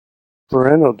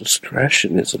Parental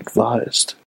discretion is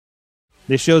advised.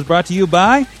 This show is brought to you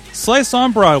by Slice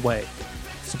on Broadway.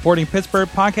 Supporting Pittsburgh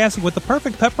podcasting with the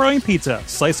perfect pepperoni pizza,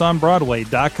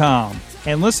 sliceonbroadway.com.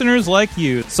 And listeners like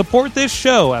you, support this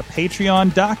show at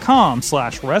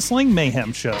patreon.com/Wrestling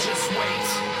Mayhem Show. Just wait,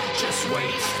 just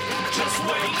wait, just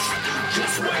wait,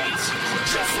 just wait,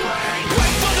 just wait.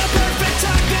 Wait for the perfect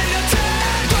time, then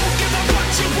attack. Don't give up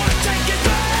what you want, take it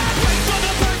back. Wait for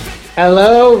the perfect...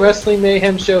 Hello, Wrestling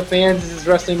Mayhem Show fans. This is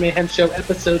Wrestling Mayhem Show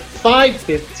episode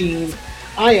 515.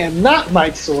 I am not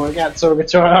Mike Sorg at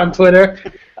Sorgatron on Twitter,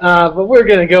 but we're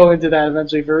going to go into that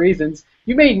eventually for reasons.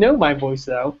 You may know my voice,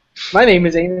 though. My name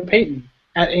is Eamon Payton,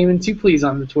 at Eamon2Please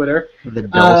on the Twitter. The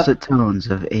dulcet tones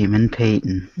of Eamon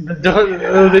Payton.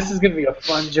 This is going to be a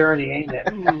fun journey, ain't it?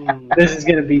 This is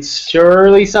going to be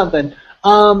surely something.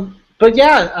 But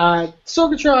yeah,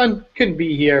 Sorgatron couldn't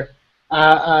be here.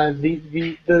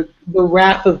 The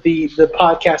wrath of the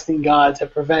podcasting gods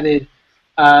have prevented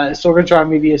Sorgatron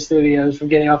Media Studios from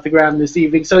getting off the ground this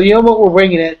evening. So you know what? We're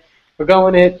winging it. We're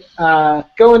going rogue.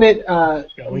 Going it?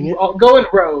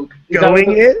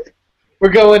 We're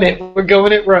going it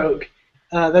rogue.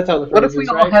 That's how the phrase What if we is,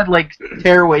 all right? had like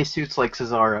tearaway suits like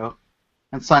Cesaro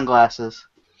and sunglasses?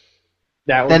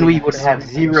 Then we would have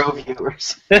 0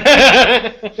 viewers.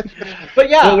 But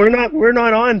yeah, Well, we're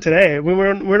not on today.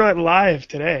 We're not live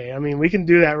today. I mean, we can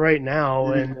do that right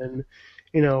now, and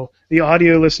you know the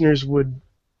audio listeners would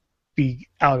be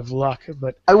out of luck.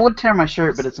 But I would tear my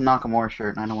shirt, but it's a Nakamura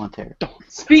shirt, and I don't want to tear it.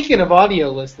 speaking of audio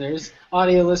listeners,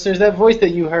 that voice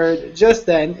that you heard just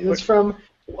then, it was from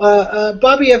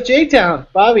Bobby F. J-Town.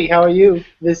 Bobby, how are you?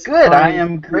 Good, I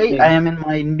am great. I am in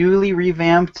my newly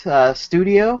revamped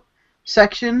studio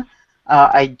section.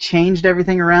 I changed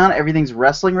everything around. Everything's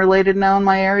wrestling related now in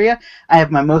my area. I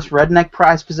have my most redneck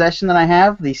prized possession that I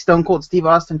have, the Stone Cold Steve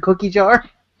Austin cookie jar.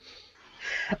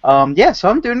 Yeah, so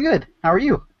I'm doing good. How are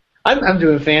you? I'm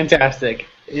doing fantastic.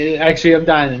 Actually, I'm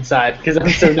dying inside because I'm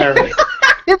so nervous.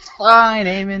 It's fine,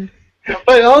 Eamon.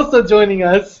 But also joining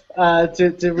us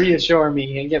to reassure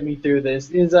me and get me through this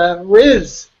is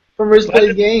Riz from Riz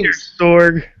Plays Games.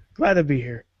 Sorg, glad to be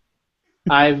here.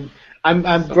 I'm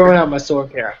growing out my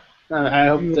Sorg hair. I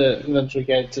hope to eventually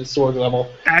get to Sorg level.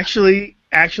 Actually,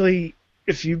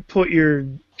 if you put your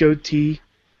goatee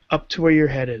up to where your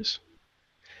head is,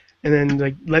 and then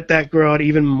like let that grow out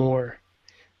even more,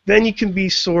 then you can be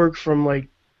Sorg from like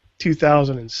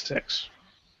 2006.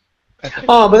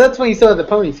 Oh, but that's when you still had the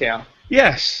ponytail.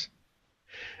 Yes.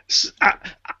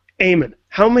 Eamon,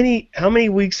 how many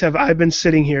weeks have I been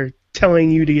sitting here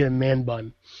telling you to get a man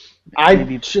bun?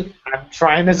 I'm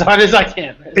trying as hard as I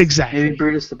can. Exactly. Maybe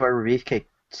Brutus the Barber Beefcake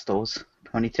stole his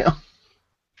ponytail.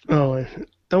 Oh,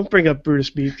 don't bring up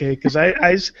Brutus Beefcake, because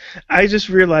I just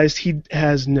realized he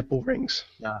has nipple rings.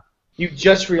 You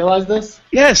just realized this?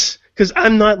 Yes, because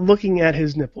I'm not looking at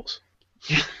his nipples.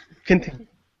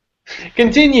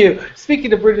 Continue.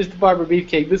 Speaking of Brutus the Barber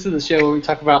Beefcake, this is the show where we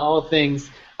talk about all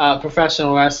things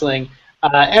professional wrestling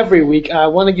every week. I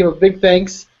want to give a big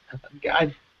thanks.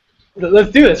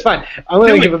 Let's do this. Fine. I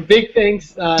want to give a big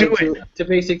thanks to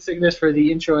Basic Sickness for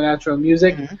the intro and outro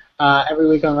music every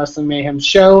week on Wrestling Mayhem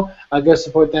Show. Go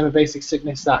support them at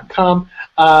basicsickness.com.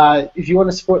 If you want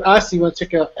to support us, you want to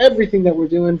check out everything that we're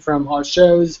doing from our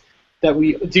shows that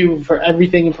we do for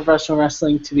everything in professional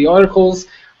wrestling to the articles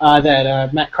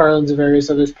that Matt Carlins and various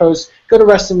others post. Go to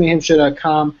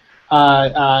WrestlingMayhemShow.com,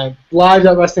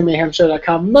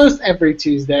 live.WrestlingMayhemShow.com most every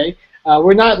Tuesday.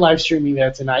 We're not live streaming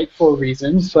there tonight for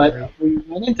reasons, but we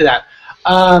went into that.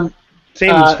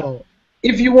 Famous fault.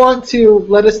 If you want to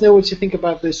let us know what you think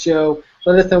about this show,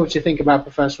 let us know what you think about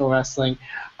professional wrestling,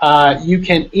 you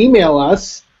can email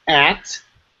us at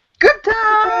Good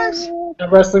times!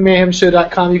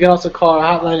 WrestlingMayhemShow.com. You can also call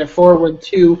our hotline at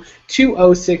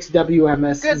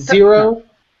 412-206-WMS0.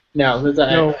 No.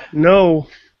 No.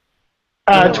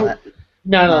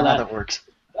 No, that works.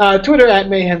 Twitter at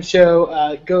Mayhem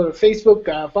Show. Go to Facebook.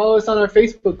 Follow us on our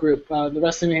Facebook group, the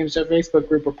Wrestling Mayhem Show Facebook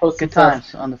group. We're posting Good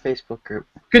times on the Facebook group.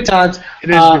 Good times.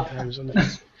 It is good times on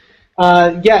this.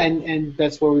 Yeah, and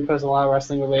that's where we post a lot of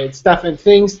wrestling-related stuff and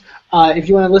things. If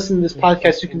you want to listen to this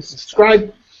podcast, you can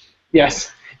subscribe.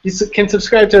 Yes, you can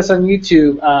subscribe to us on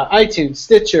YouTube, iTunes,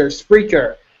 Stitcher,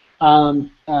 Spreaker.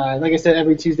 Like I said,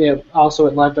 every Tuesday, also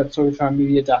at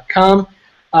live.sorgatronmedia.com.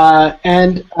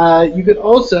 And you could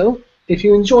also, if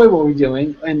you enjoy what we're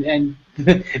doing, and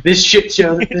this shit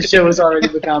show that this show has already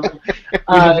become,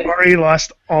 We've already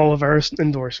lost all of our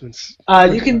endorsements.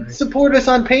 you can support us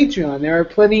on Patreon. There are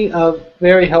plenty of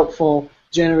very helpful,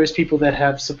 generous people that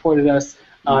have supported us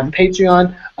on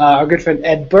Patreon. Our good friend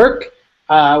Ed Burke,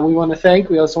 We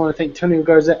also want to thank Tony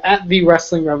Garza at the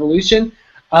Wrestling Revolution,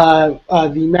 the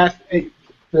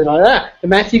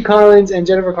Matthew Carlins and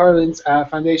Jennifer Carlins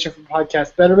Foundation for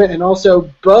Podcast Betterment, and also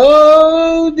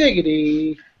Bo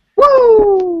Diggity.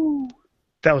 Woo!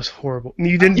 That was horrible.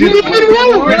 You didn't do the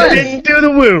woo. You didn't do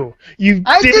the woo.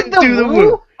 I did the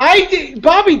woo. I did.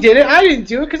 Bobby did it. I didn't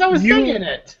do it because I was singing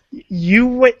it. You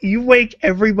wake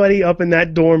everybody up in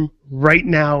that dorm right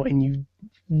now, and you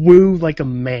woo like a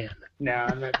man. No,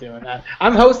 I'm not doing that.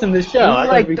 I'm hosting this show. I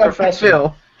gotta Like be Dr.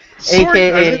 professional. Phil,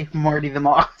 a.k.a. Marty the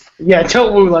Moth. Yeah,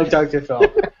 don't woo like Dr. Phil.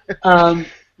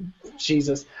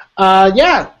 Jesus.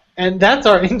 Yeah, and that's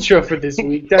our intro for this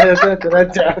week. Let's go.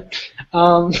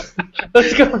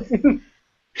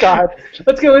 God,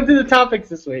 let's go into the topics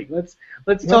this week. Let's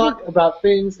talk about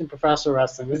things in professional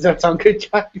wrestling. Does that sound good,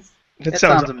 guys? That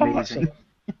sounds amazing.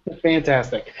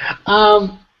 Fantastic.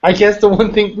 I guess the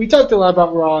one thing we talked a lot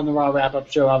about Raw in the Raw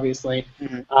wrap-up show, obviously.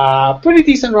 Mm-hmm. Pretty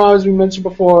decent Raw, as we mentioned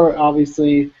before,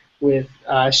 obviously with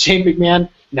Shane McMahon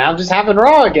now just having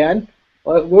Raw again.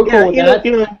 We're cool with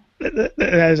that.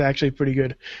 That is actually pretty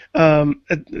good.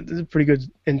 It's a pretty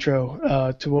good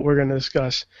intro to what we're going to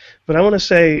discuss. But I want to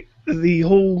say the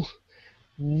whole,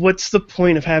 what's the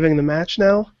point of having the match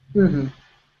now? Mm-hmm.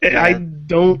 I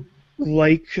don't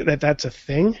like that that's a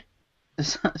thing.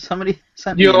 Somebody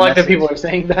sent me You don't a like that message. people are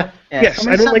saying that? Yeah, Yes, I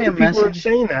somebody don't sent like me that a people are message.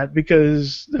 saying that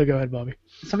because... Oh, go ahead, Bobby.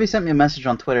 Somebody sent me a message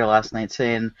on Twitter last night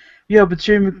saying, yeah, but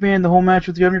Shane McMahon, the whole match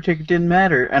with The Undertaker didn't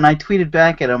matter. And I tweeted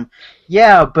back at him,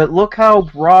 yeah, but look how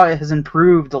Raw has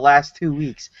improved the last 2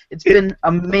 weeks. It's been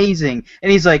amazing.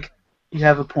 And he's like, you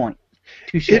have a point.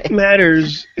 Touche. It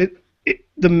matters.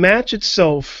 The match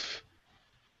itself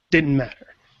didn't matter.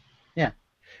 Yeah.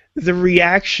 The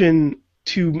reaction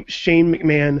to Shane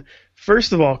McMahon,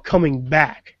 first of all, coming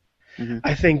back,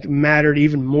 I think mattered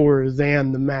even more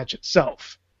than the match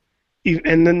itself.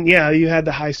 And then, yeah, you had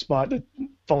the high spot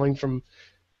falling from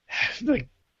like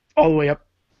all the way up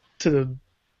to the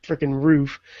freaking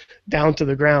roof, down to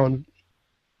the ground.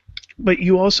 But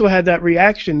you also had that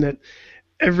reaction that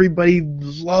everybody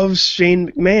loves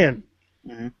Shane McMahon.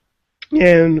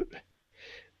 And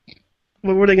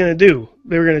what were they going to do?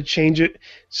 They were going to change it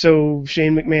so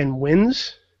Shane McMahon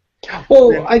wins?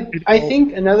 Well, I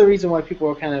think another reason why people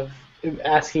were kind of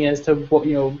asking as to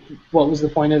what was the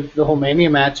point of the whole Mania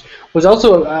match was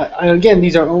also again,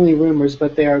 these are only rumors,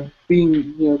 but they are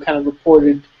being kind of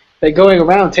reported that going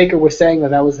around, Taker was saying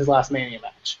that was his last Mania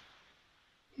match,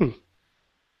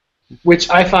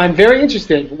 which I find very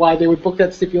interesting. Why they would book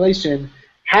that stipulation,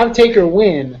 have Taker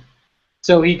win,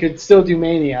 so he could still do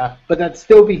Mania, but that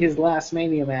still be his last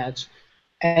Mania match,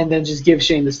 and then just give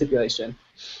Shane the stipulation.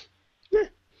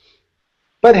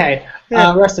 But hey,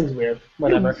 wrestling's weird.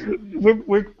 Whatever.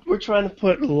 We're trying to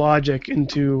put logic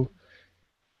into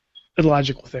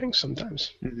illogical things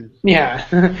sometimes. Yeah.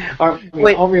 Aren't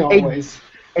we always?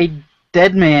 A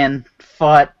dead man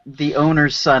fought the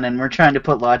owner's son, and we're trying to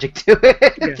put logic to it.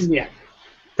 Yes. Yeah.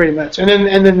 Pretty much. And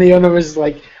then the owner was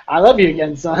like, "I love you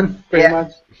again, son." Pretty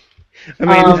much. I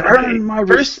mean, earn my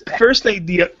first they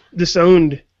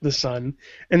disowned the son,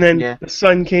 and then the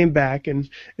son came back, and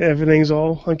everything's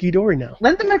all hunky-dory now.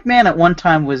 Lyndon McMahon at one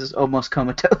time was almost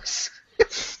comatose.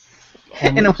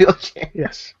 In a wheelchair.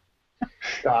 Yes.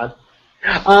 God.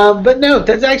 But no,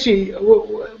 that's actually,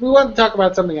 we want to talk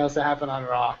about something else that happened on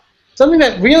Raw. Something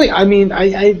that really, I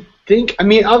think,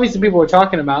 obviously people were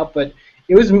talking about, but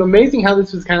it was amazing how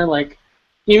this was kind of like,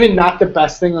 even not the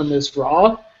best thing on this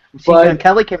Raw,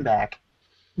 Kelly came back.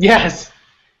 Yes,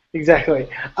 exactly.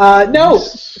 No,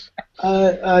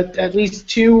 at least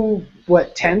two,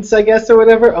 tenths, I guess, or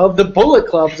whatever, of the Bullet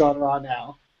Club's on Raw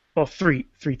now. Well, three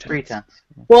tenths. 3 tenths.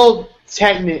 Well,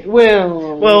 technically,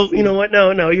 well, you know what?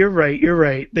 No, you're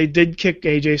right. They did kick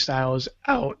AJ Styles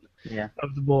out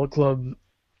of the Bullet Club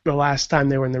the last time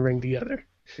they were in the ring together.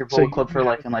 Your Bullet Club for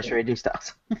life, unless you're AJ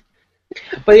Styles.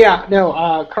 But yeah,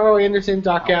 no, Carl Anderson,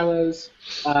 Doc Gallows,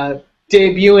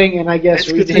 debuting, and I guess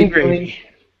Biscuits and gravy.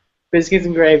 Biscuits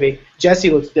and gravy. Jesse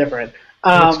looks different.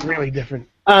 It's really different.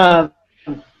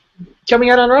 Coming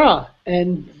out on Raw,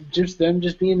 and just them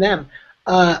just being them.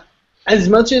 As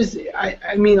much as,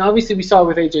 obviously we saw it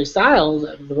with AJ Styles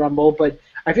at the Rumble, but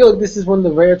I feel like this is one of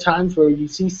the rare times where you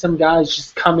see some guys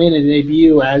just come in and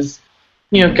debut as,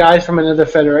 guys from another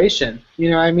federation. You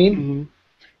know what I mean?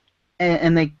 Mm-hmm.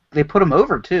 And they put them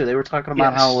over, too. They were talking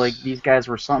about how, these guys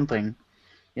were something,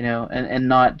 and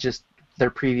not just their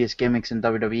previous gimmicks in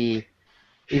WWE,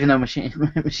 even though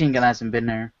Machine Gun hasn't been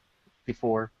there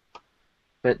before.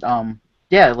 But,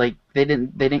 they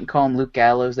didn't call him Luke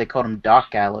Gallows. They called him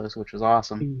Doc Gallows, which was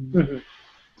awesome. Mm-hmm.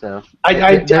 So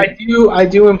I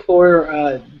do implore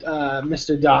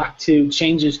Mr. Doc to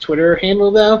change his Twitter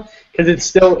handle though, because it's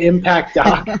still Impact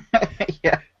Doc.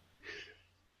 yeah.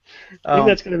 I think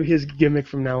that's going to be his gimmick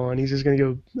from now on. He's just going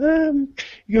to go,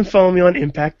 you can follow me on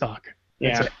Impact Doc.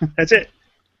 That's it.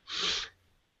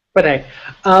 But hey,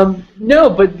 no,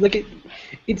 but like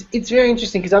it's very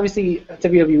interesting because obviously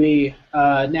WWE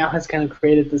now has kind of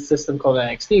created this system called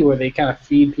NXT where they kind of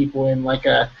feed people in like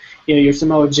your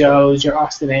Samoa Joes, your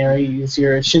Austin Aries,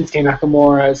 your Shinsuke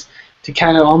Nakamura's to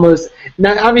kind of almost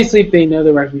not obviously if they know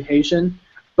their reputation,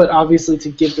 but obviously to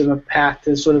give them a path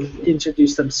to sort of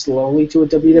introduce them slowly to a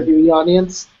WWE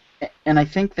audience. And I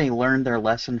think they learned their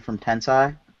lesson from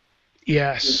Tensai.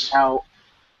 Yes. How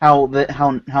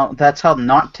that's how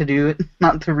not to do it,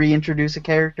 not to reintroduce a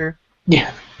character.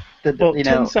 Yeah.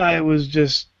 Tensai was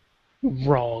just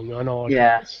wrong on all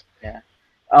accounts. Yeah.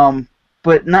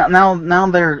 But now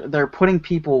they're putting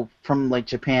people from like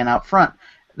Japan out front.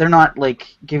 They're not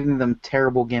like giving them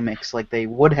terrible gimmicks like they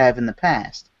would have in the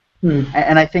past.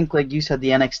 And I think, like you said, the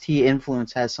NXT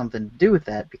influence has something to do with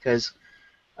that because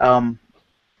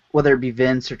whether it be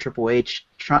Vince or Triple H,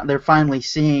 they're finally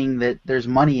seeing that there's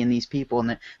money in these people and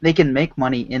that they can make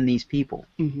money in these people,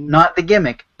 not the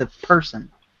gimmick, the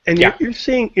person. And you're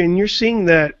seeing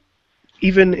that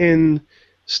even in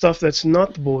stuff that's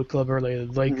not the Bullet Club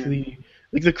related, like the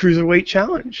Cruiserweight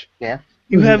Challenge. Yeah.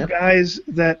 You have guys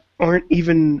that aren't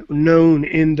even known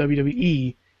in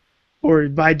WWE or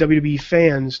by WWE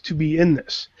fans to be in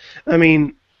this. I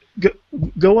mean,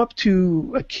 go up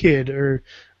to a kid or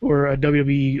a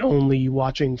WWE only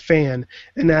watching fan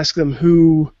and ask them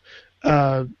who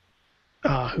give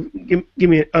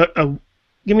me a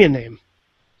name.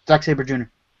 Zack Sabre Jr.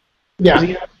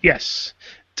 Yeah. Yes.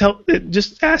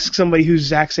 Just ask somebody who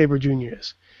Zack Sabre Jr.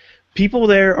 is. People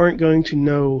there aren't going to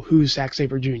know who Zack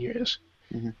Sabre Jr. is.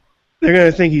 They're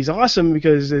going to think he's awesome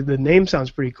because the name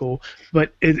sounds pretty cool,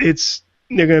 but they're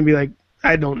going to be like,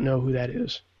 I don't know who that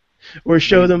is. Or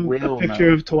show them a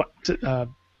picture of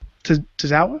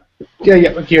Tozawa? Yeah,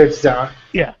 Akira Tozawa.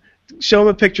 Yeah. Show them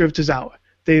a picture of Tozawa.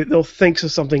 They'll think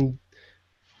of something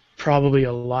probably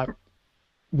a lot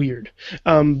weird.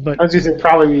 But I was going to say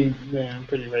probably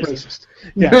pretty racist.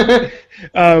 Yeah.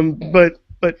 But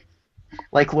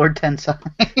like Lord Tensai.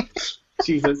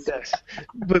 Jesus. Yes.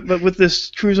 But with this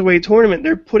Cruiserweight tournament,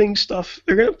 they're going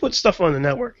to put stuff on the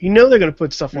network. You know they're going to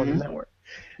put stuff on the network.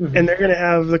 And they're going to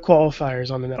have the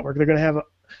qualifiers on the network. They're going to have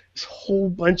this whole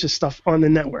bunch of stuff on the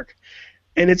network.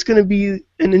 And it's going to be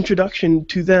an introduction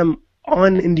to them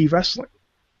on indie wrestling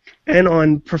and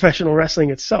on professional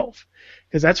wrestling itself.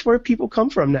 Because that's where people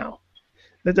come from now.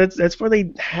 That's where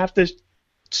they have to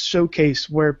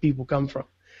showcase where people come from.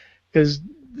 Because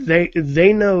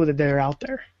they know that they're out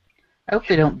there. I hope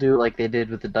they don't do it like they did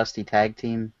with the Dusty Tag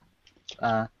Team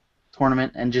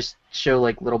tournament and just show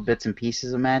like little bits and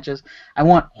pieces of matches. I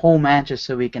want whole matches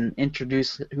so we can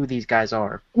introduce who these guys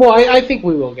are. Well, I think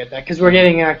we will get that because we're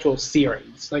getting an actual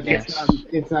series. Like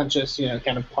it's not just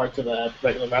kind of parts of a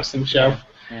regular wrestling show.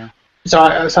 Yeah. So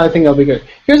I think that'll be good.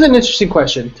 Here's an interesting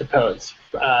question to pose.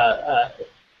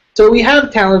 So we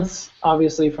have talents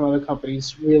obviously from other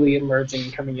companies really emerging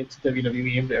and coming into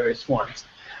WWE in various forms.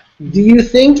 Do you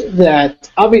think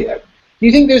that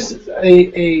there's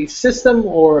a system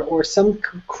or some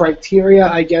criteria,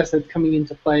 I guess, that's coming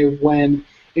into play when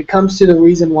it comes to the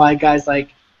reason why guys like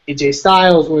AJ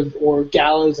Styles or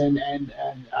Gallows and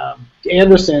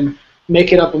Anderson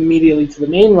make it up immediately to the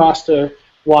main roster,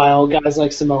 while guys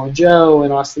like Samoa Joe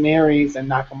and Austin Aries and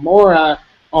Nakamura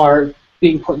are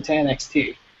being put into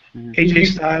NXT?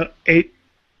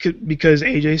 Because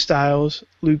AJ Styles,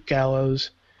 Luke Gallows,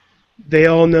 they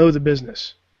all know the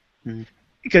business.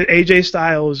 Because AJ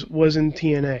Styles was in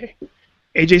TNA.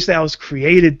 AJ Styles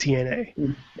created TNA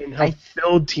and helped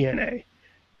build TNA.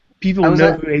 People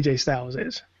know who AJ Styles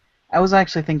is. I was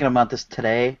actually thinking about this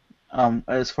today,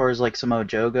 as far as like Samoa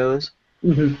Joe goes.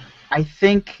 I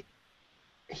think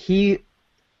he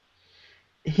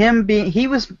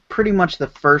was pretty much the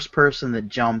first person that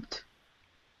jumped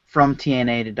from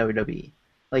TNA to WWE.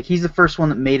 Like he's the first one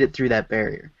that made it through that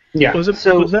barrier. Yeah. Was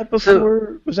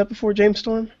that before James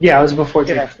Storm? Yeah, it was before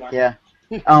James Storm. Yeah.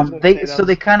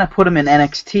 They kind of put him in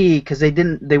NXT because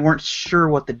they weren't sure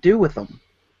what to do with him,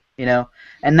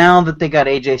 And now that they got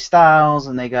AJ Styles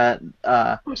and they got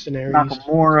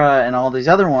Nakamura and all these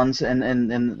other ones,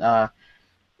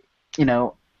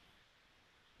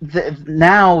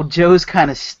 now Joe's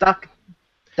kind of stuck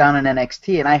down in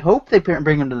NXT, and I hope they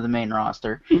bring him to the main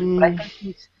roster. But I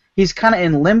think he's kind of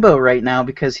in limbo right now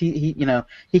because he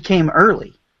came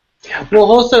early. Well,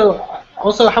 also,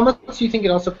 how much do you think it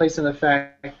also plays in the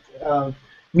fact of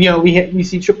we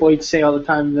see Triple H say all the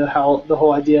time the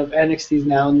whole idea of NXT is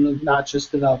now not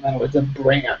just developmental; it's a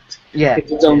brand. Yeah,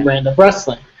 It's its own brand of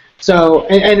wrestling. So,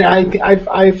 and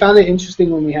I found it interesting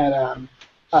when we had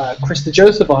Krista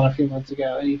Joseph on a few months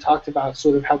ago, and he talked about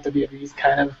sort of how WWE's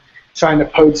kind of trying to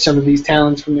poach some of these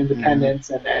talents from independents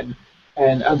and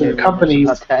other companies.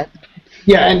 About that.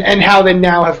 Yeah, and how they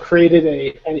now have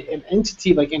created an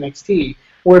entity like NXT,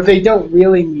 where if they don't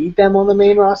really need them on the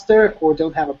main roster or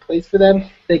don't have a place for them,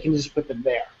 they can just put them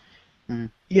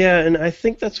there. Yeah, and I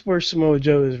think that's where Samoa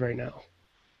Joe is right now.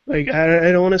 Like,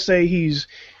 I don't want to say he's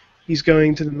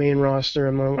going to the main roster.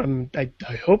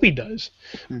 I hope he does,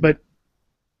 but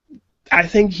I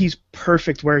think he's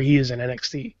perfect where he is in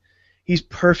NXT. He's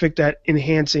perfect at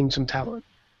enhancing some talent,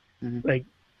 like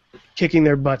kicking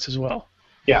their butts as well.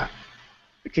 Yeah,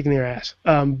 kicking their ass.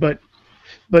 But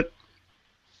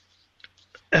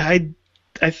I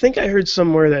think I heard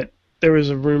somewhere that there was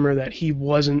a rumor that he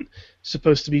wasn't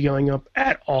supposed to be going up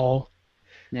at all.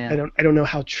 Yeah. I don't know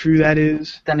how true that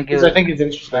is. Then again, I think it's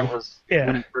interesting. that was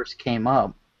when he first came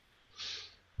up.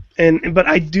 But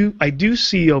I do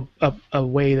see a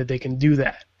way that they can do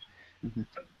that.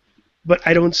 But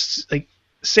I don't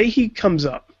say he comes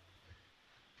up.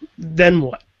 Then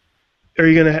what? Are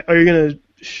you gonna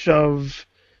shove?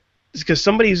 Because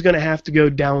somebody's gonna have to go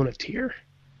down a tier.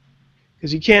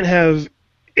 Because you can't have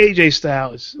AJ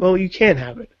Styles. Well, you can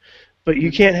have it, but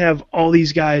you can't have all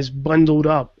these guys bundled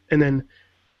up and then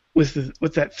with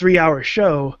that 3-hour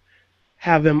show,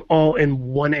 have them all in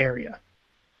one area.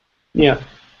 Yeah.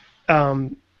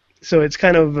 So it's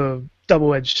kind of a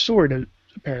double-edged sword,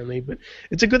 apparently, but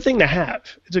it's a good thing to have.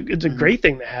 It's a great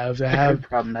thing to have. Good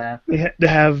problem to have. To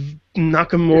have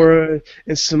Nakamura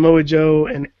and Samoa Joe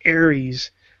and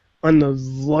Aries on the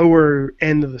lower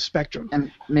end of the spectrum.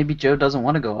 And maybe Joe doesn't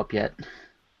want to go up yet.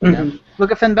 You know?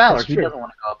 Look at Finn Balor. That's He true. doesn't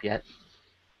want to go up yet.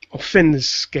 Well, Finn is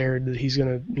scared that he's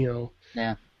going to,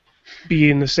 Yeah.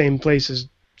 be in the same place as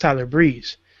Tyler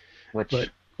Breeze. Which But-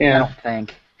 I Yeah. don't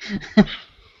think.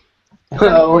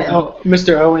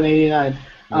 Mr. Owen 89.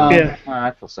 Yeah. Oh,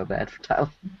 I feel so bad for Tyler.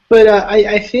 But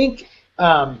I think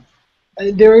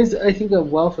there is, I think, a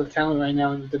wealth of talent right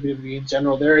now in the WWE in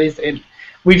general. There is, and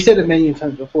we've said it many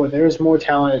times before, there is more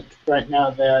talent right now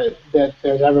that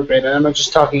there's ever been. And I'm not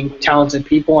just talking talented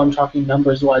people, I'm talking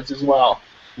numbers-wise as well.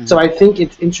 So I think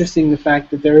it's interesting the fact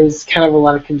that there is kind of a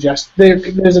lot of congestion.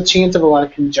 There's a chance of a lot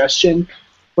of congestion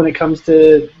when it comes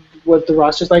to what the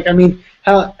roster's like. I mean,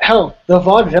 hell, the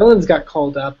Vaudevillains got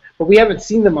called up, but we haven't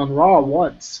seen them on Raw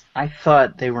once. I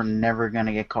thought they were never going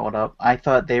to get called up. I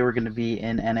thought they were going to be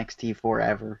in NXT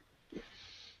forever.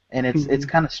 And it's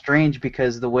kind of strange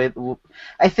because the way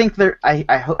I think they're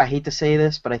I hate to say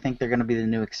this, but I think they're going to be the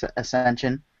new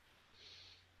Ascension.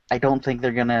 I don't think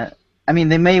they're going to. I mean,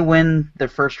 they may win their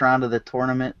first round of the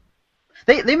tournament.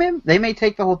 They may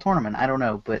take the whole tournament. I don't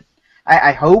know, but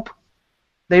I hope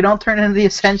they don't turn into the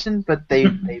Ascension. But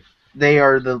they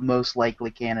are the most likely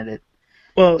candidate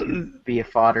to be a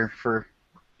fodder for.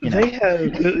 They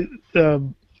have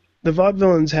the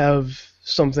Vaudevillains have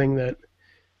something that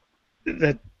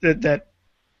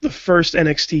the first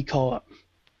NXT call up,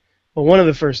 well, one of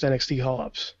the first NXT call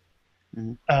ups,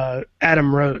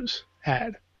 Adam Rose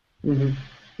had. Mm-hmm.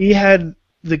 He had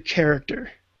the character.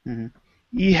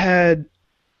 He had.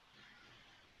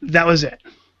 That was it.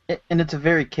 And it's a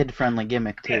very kid-friendly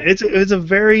gimmick too. It's a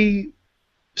very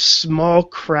small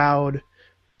crowd,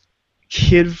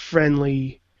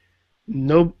 kid-friendly.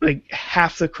 No,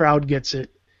 half the crowd gets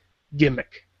it.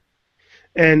 Gimmick,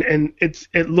 and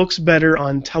it looks better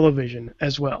on television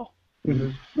as well.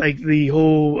 Like the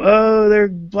whole they're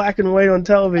black and white on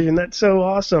television. That's so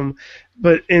awesome,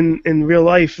 but in real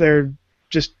life they're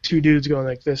just two dudes going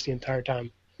like this the entire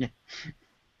time. Yeah.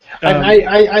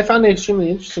 I found it extremely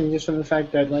interesting just from the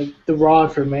fact that the Raw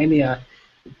for Mania,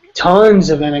 tons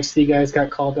of NXT guys got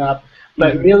called up,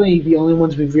 but really the only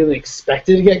ones we really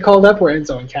expected to get called up were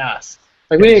Enzo and Cass.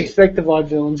 We didn't expect the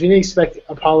Vaudevillains. We didn't expect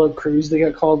Apollo Crews to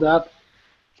get called up.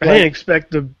 I didn't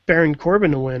expect the Baron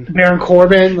Corbin to win. Baron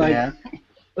Corbin,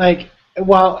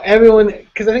 while everyone,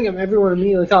 because I think everyone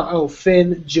immediately thought, oh,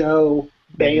 Finn, Joe,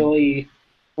 Bailey,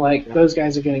 those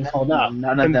guys are getting called up.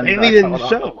 None of them Bailey got didn't called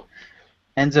show. up.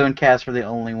 Enzo and Cass were the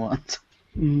only ones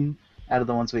out of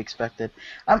the ones we expected.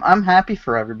 I'm happy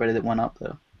for everybody that went up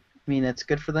though. I mean, it's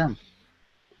good for them.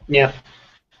 Yeah.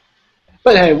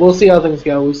 But hey, we'll see how things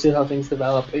go. We'll see how things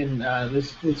develop in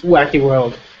this wacky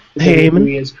world that Hey,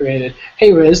 WWE has created.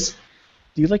 Hey, Riz.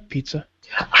 Do you like pizza?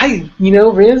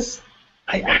 Riz,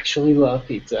 I actually love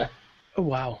pizza. Oh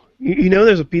wow, You know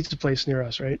there's a pizza place near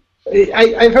us, right?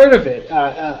 I've heard of it.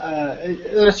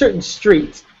 On a certain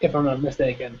street, if I'm not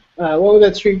mistaken. What would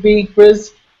that street be,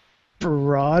 Riz?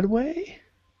 Broadway?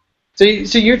 So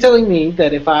you're telling me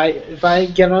that if I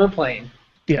get on a plane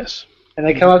Yes. and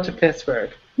I come up to Pittsburgh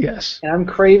Yes. and I'm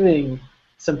craving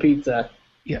some pizza,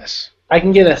 Yes. I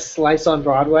can get a slice on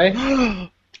Broadway?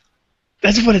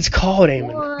 That's what it's called,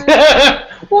 Eamon.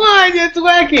 What? It's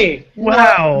wacky!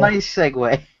 Wow. Nice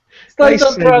segue. Nice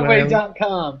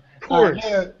SliceOnBroadway.com. Of course.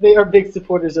 They are big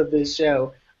supporters of this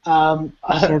show.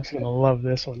 Sork's going to love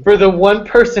this one. For the one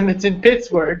person that's in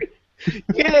Pittsburgh,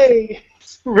 Yay!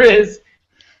 Riz,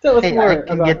 tell us Hey, more I can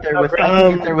about get there about with. I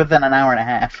can get there within an hour and a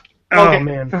half. Oh, Okay.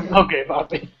 man. Okay,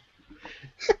 Bobby.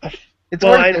 It's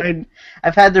Well, worth it.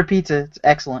 I've had their pizza. It's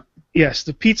excellent. Yes,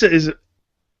 the pizza is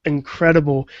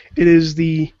incredible. It is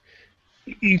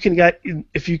you can get,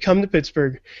 if you come to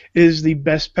Pittsburgh, it is the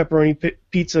best pepperoni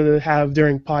pizza to have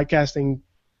during podcasting.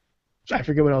 I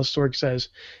forget what else Sorg says.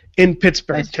 In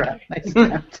Pittsburgh. Nice try. Nice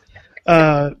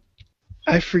try.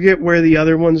 I forget where the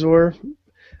other ones were.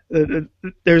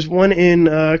 There's one in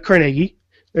Carnegie.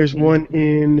 There's one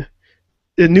in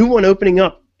the new one opening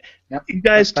up. Yep. You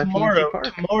guys, That's by PNC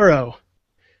Park. tomorrow,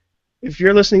 if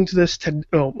you're listening to this,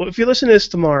 if you listen to this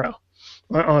tomorrow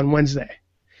on Wednesday.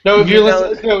 No, if you're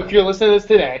listening to this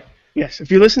today. Yes,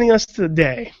 if you're listening to us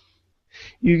today,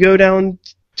 you go down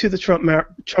to the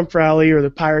Trump rally or the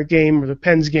Pirate game or the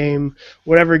Pens game,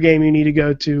 whatever game you need to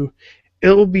go to.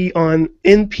 It'll be in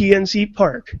PNC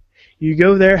Park. You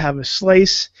go there, have a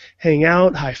slice, hang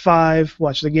out, high five,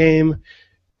 watch the game,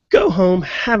 go home,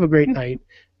 have a great night,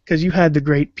 because you had the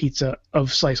great pizza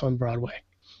of Slice on Broadway.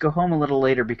 Go home a little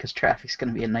later because traffic's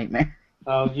going to be a nightmare.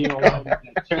 Oh, you don't want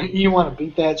to you want to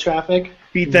beat that traffic?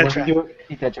 Beat that traffic.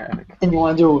 Eat that traffic. And you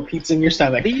want to do it with pizza in your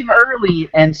stomach. Leave early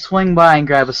and swing by and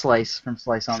grab a slice from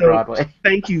Slice on Broadway.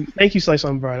 Thank you, Slice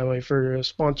on Broadway, for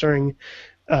sponsoring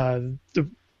the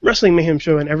Wrestling Mayhem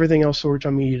show and everything else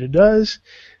Sorgatron Media does.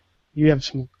 You have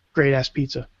some great ass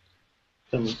pizza.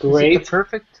 Some Is it great. the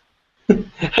perfect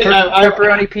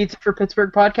pepperoni pizza for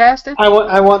Pittsburgh podcasting? I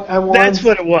want. That's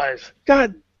what it was.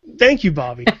 God, thank you,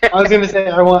 Bobby. I was gonna say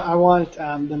I want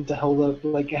them to hold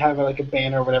up have a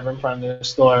banner or whatever in front of their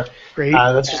store. Great.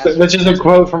 That's just a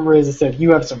quote from Riz that said,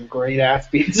 "You have some great ass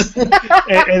pizza."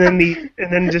 and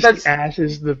then just the ass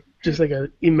is just like an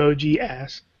emoji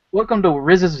ass. Welcome to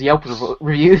Riz's Yelp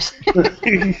reviews.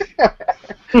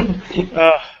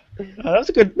 That was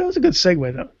a good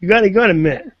segue though. You got to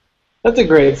admit. That's a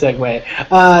great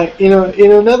segue.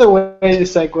 In another way to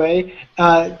segue,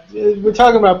 we're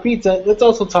talking about pizza. Let's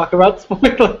also talk about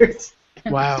spoilers.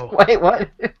 Wow. Wait, what?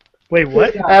 Wait,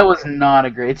 what? That was not a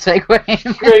great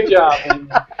segue. Great job. Man.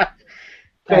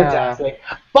 Fantastic.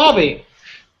 Bobby,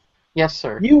 Yes,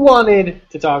 sir. you wanted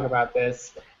to talk about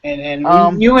this,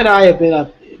 and you and I have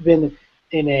been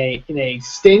in a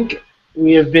stink.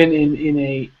 We have been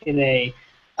in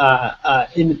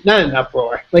not an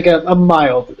uproar, like a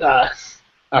mild A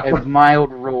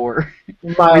mild roar.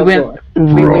 mild roar.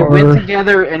 We went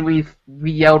together and we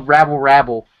yelled "rabble,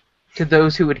 rabble" to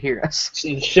those who would hear us.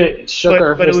 It shook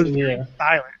our But it fist was in the air.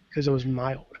 silent because it was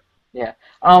mild. Yeah.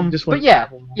 Just But went yeah,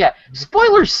 rabble. yeah.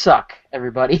 Spoilers suck,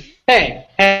 everybody.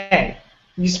 Hey,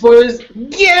 you spoilers,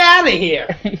 get out of here!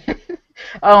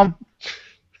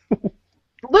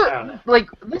 Look, like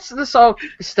this all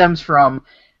stems from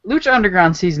Lucha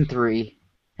Underground Season 3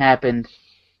 happened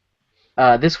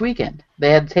this weekend.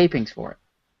 They had tapings for it.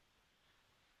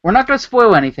 We're not going to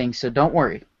spoil anything, so don't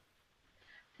worry.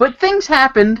 But things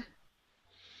happened,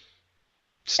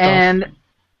 Stuff.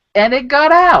 and it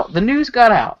got out. The news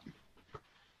got out.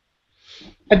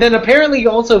 And then apparently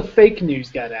also fake news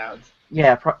got out.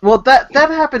 Yeah, well, that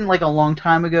happened like a long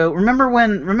time ago. Remember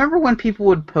when people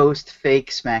would post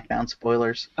fake SmackDown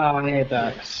spoilers? Oh, I hate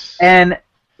that. And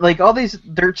like all these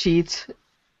dirt sheets,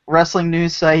 wrestling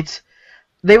news sites,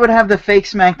 they would have the fake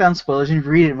SmackDown spoilers, and you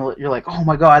read it, and you're like, oh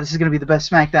my god, this is gonna be the best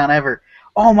SmackDown ever.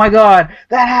 Oh my god,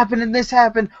 that happened and this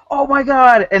happened. Oh my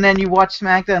god, and then you watch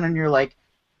SmackDown and you're like,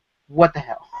 what the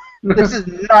hell? This is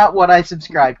not what I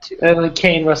subscribe to. And like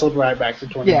Kane wrestled Ryback for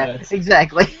 20 Yeah, minutes.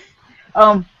 exactly.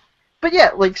 But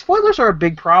yeah, like spoilers are a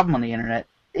big problem on the internet.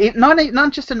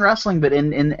 Not just in wrestling, but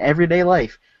in everyday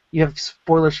life. You have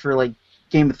spoilers for like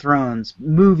Game of Thrones,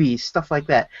 movies, stuff like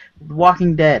that.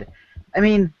 Walking Dead. I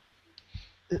mean,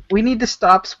 we need to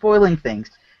stop spoiling things.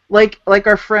 Like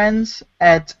our friends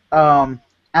at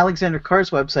Alexander Carr's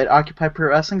website, Occupy Pro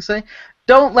Wrestling, say,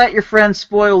 don't let your friends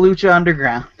spoil Lucha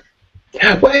Underground.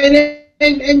 Well,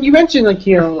 and you mentioned like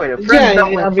Friends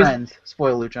don't let friends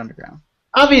spoil Lucha Underground.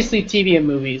 Obviously, TV and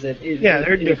movies, it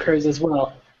they're different. occurs as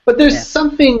well. But there's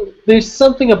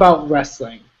something about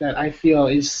wrestling that I feel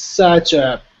is such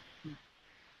an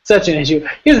issue.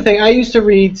 Here's the thing: I used to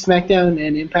read SmackDown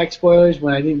and Impact spoilers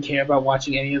when I didn't care about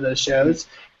watching any of those shows,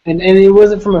 and it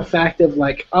wasn't from a fact of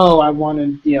like, oh, I want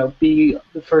to be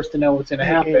the first to know what's going to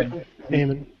happen.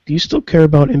 Damon, do you still care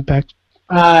about Impact?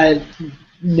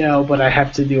 No, but I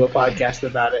have to do a podcast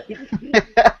about it.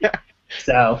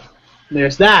 So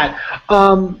there's that.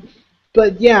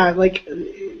 But yeah, like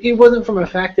it wasn't from a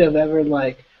fact of ever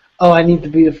like, oh, I need to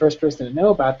be the first person to know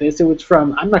about this. It was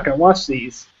from I'm not going to watch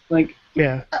these. Like,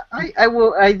 Yeah.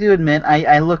 I do admit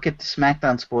I look at the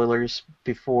SmackDown spoilers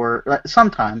before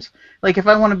sometimes. Like if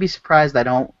I want to be surprised, I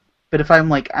don't. But if I'm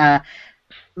like,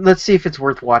 let's see if it's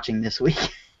worth watching this week.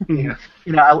 Yeah.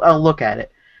 I'll look at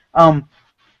it.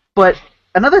 But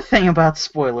another thing about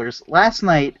spoilers, last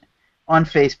night on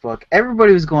Facebook,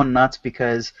 everybody was going nuts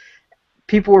because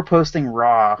people were posting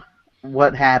raw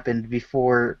what happened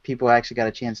before people actually got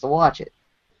a chance to watch it.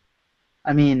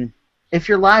 I mean, if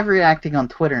you're live reacting on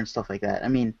Twitter and stuff like that, I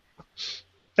mean,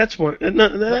 That's one. No,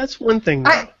 that's one thing.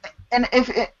 and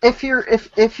if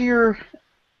you're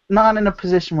not in a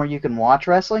position where you can watch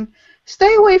wrestling,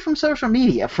 stay away from social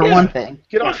media for one thing.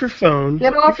 Get off your phone.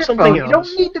 Get off your phone. You don't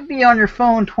need to be on your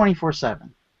phone 24/7.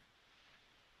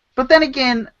 But then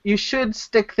again, you should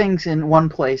stick things in one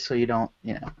place so you don't,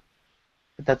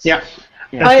 But that's yeah.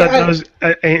 I thought that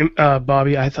was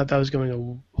Bobby. I thought that was going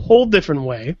a whole different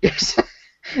way.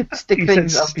 Stick You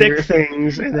things said up stick here.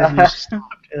 things, and then you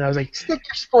stopped, and I was like, Stick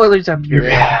your spoilers up here.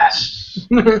 yes.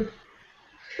 But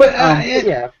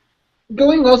Yeah.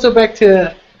 going also back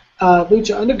to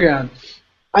Lucha Underground,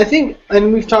 I think,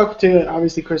 and we've talked to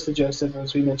obviously Krista Joseph,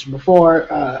 as we mentioned before,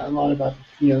 a lot about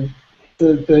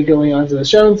the going on to the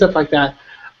show and stuff like that.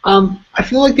 I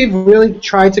feel like they've really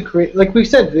tried to create, like we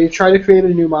said, they've tried to create a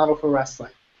new model for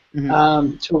wrestling,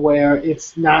 to where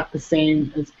it's not the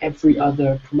same as every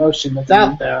other promotion that's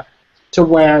out there, to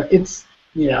where it's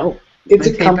it's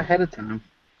They tape ahead of time.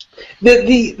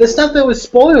 The stuff that was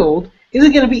spoiled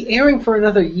isn't going to be airing for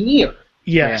another year.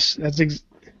 Yes, that's exactly.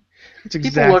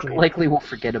 People likely will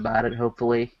forget about it,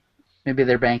 hopefully. Maybe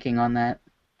they're banking on that.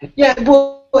 Yeah,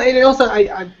 well, and also,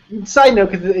 I side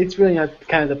note, because it's really not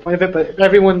kind of the point of it, but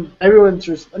everyone's,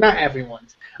 not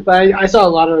everyone's, but I saw a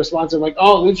lot of responses like,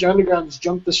 oh, Lucha Underground's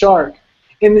jumped the shark.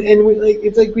 And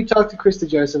it's like we talked to Krista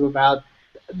Joseph about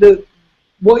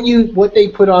what they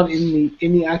put on in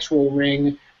the actual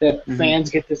ring that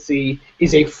fans get to see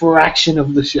is a fraction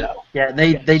of the show. Yeah,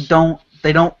 they don't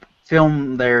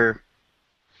film their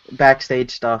backstage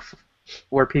stuff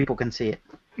where people can see it.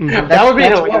 That would be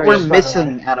That's what hilarious, we're by the way.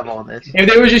 missing out of all this. If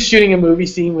they were just shooting a movie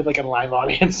scene with like a live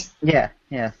audience. Yeah.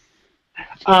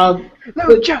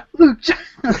 Lucha.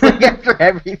 Like after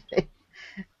everything.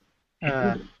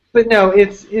 But no,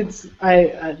 it's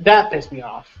that pissed me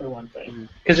off for one thing,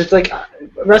 because it's like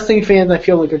wrestling fans, I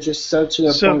feel like, are just such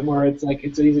a point where it's like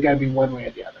it's either got to be one way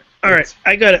or the other. All right,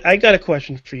 I got a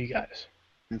question for you guys.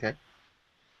 Okay.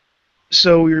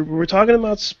 So we're talking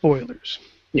about spoilers.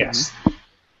 Yes.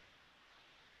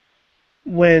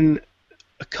 When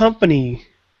a company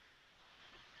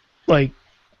like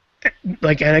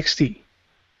NXT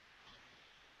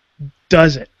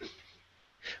does it,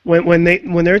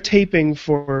 when they're taping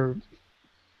for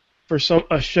a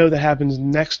show that happens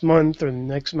next month or the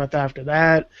next month after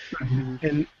that,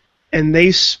 and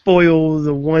they spoil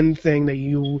the one thing that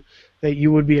you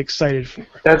would be excited for.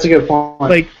 That's a good point.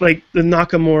 Like the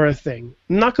Nakamura thing.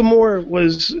 Nakamura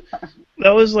was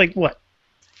like what,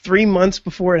 3 months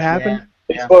before it happened.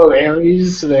 They spoiled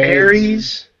Aries.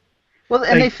 Aries. Well,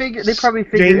 and Like, they probably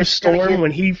figure James it's gonna Storm get-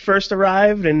 when he first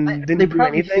arrived and didn't they do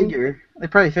probably anything. They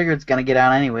probably figure it's gonna get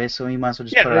out anyway, so we might as well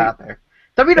just Yeah, put it out there.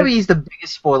 WWE's the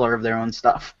biggest spoiler of their own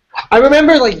stuff. I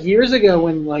remember like years ago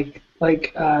when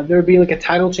there would be like a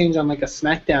title change on like a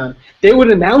SmackDown. They would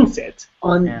announce it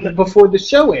before the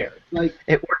show aired. Like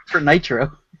It worked for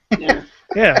Nitro. yeah.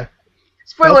 Yeah.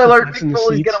 Spoiler alert: Butts Big in the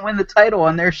Foley's seats. gonna win the title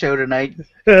on their show tonight.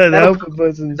 That'll put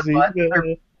butts in the the seat. butt,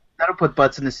 or- That'll put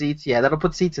butts in the seats. Yeah, that'll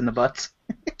put seats in the butts.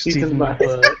 Seats in the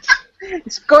butts.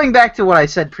 It's going back to what I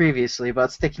said previously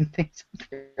about sticking things up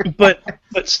there.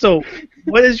 But still,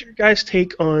 what is your guys'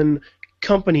 take on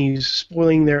companies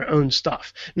spoiling their own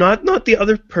stuff? Not the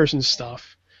other person's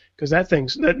stuff, because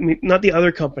not the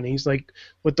other companies, like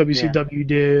what WCW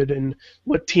did and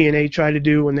what TNA tried to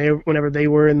do whenever they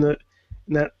were in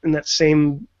that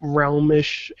same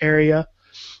realm-ish area.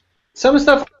 Some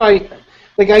stuff I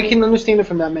can understand it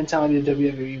from that mentality of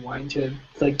WWE wanting to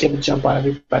like get a jump on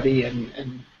everybody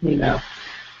and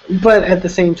but at the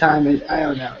same time I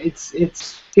don't know, it's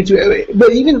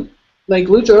but even like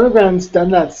Lucha Underground's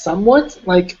done that somewhat.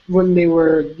 Like when they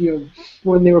were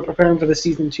preparing for the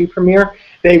season 2 premiere,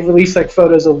 they released like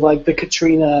photos of like the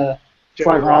Katrina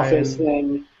front office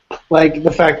thing, like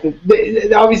the fact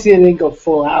that obviously they didn't go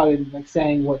full out and like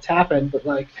saying what's happened, but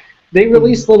like they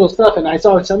released little stuff, and I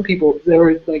saw some people. There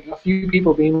were like a few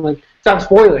people being like, "Stop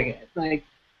spoiling it," like,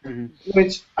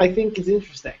 which I think is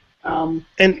interesting. And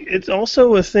it's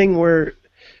also a thing where,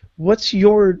 what's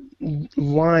your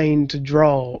line to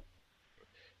draw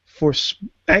for?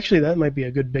 Actually, that might be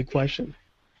a good big question.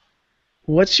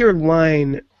 What's your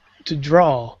line to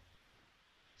draw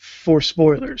for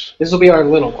spoilers? This will be our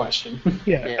little question.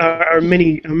 Our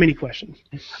mini question.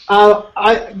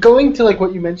 I going to like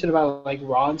what you mentioned about like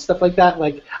Raw and stuff like that.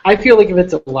 Like, I feel like if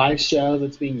it's a live show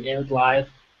that's being aired live,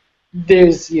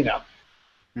 there's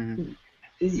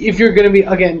if you're gonna be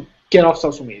get off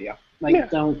social media. Like,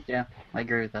 don't. Yeah, I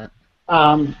agree with that.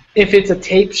 If it's a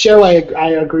tape show,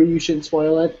 I agree you shouldn't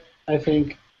spoil it. I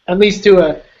think at least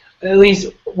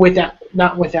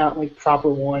not without like proper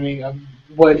warning of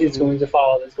what is going to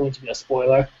follow. There's going to be a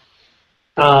spoiler.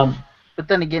 But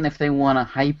then again, if they want to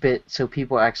hype it so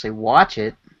people actually watch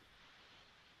it,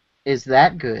 is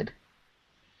that good?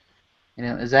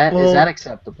 Is that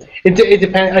acceptable? It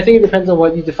depends. I think it depends on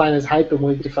what you define as hype and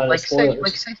what you define as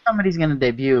spoilers. Say somebody's going to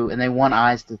debut and they want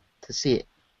eyes to see it.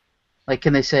 Like,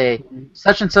 can they say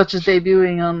such and such is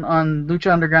debuting on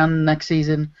Lucha Underground next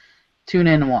season? Tune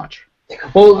in and watch.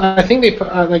 Well, I think they put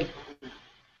kind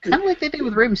of like they did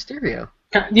with Rey Mysterio.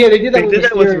 Yeah, they did that. They did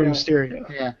that with Rey Mysterio.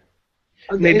 Yeah.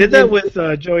 And they did that with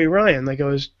Joey Ryan, like I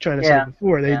was trying to say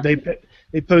before.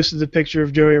 They posted the picture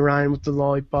of Joey Ryan with the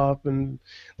lollipop, and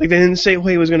like they didn't say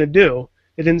what he was going to do.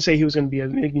 They didn't say he was going to be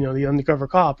the undercover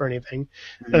cop or anything.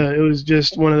 It was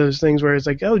just one of those things where it's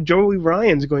like, oh, Joey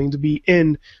Ryan's going to be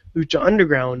in Lucha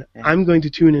Underground. Yeah. I'm going to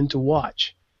tune in to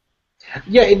watch.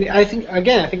 Yeah, I think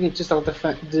it just all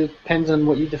depends on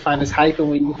what you define as hype and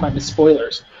what you define as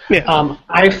spoilers. Yeah.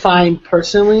 I find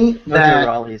personally that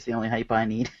Raleigh is the only hype I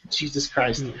need. Jesus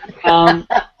Christ. Sometimes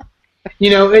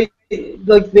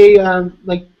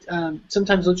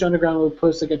Lucha Underground will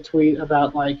post like a tweet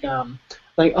about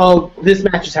oh, this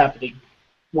match is happening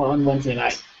on Wednesday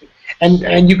night.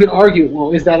 And you could argue,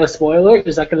 well, is that a spoiler?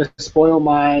 Is that going to spoil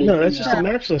my... No, that's just a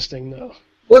match listing, though.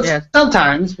 Well,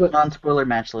 sometimes, but... Non-spoiler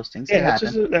match listings. Yeah,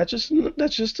 that's just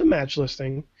a match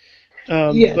listing.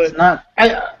 But it's not...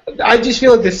 I just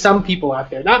feel like there's some people out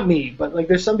there, not me, but like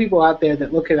there's some people out there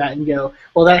that look at that and go,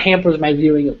 well, that hampers my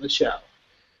viewing of the show.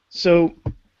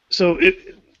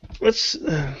 Let's...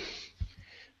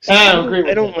 I don't agree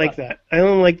with I don't like that. I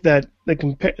don't like that.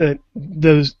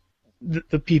 The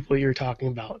people you're talking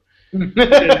about.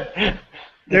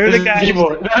 They're the guys.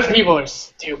 Those people are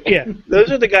stupid. Yeah,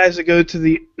 those are the guys that go to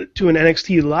an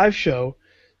NXT live show,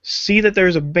 see that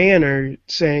there's a banner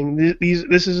saying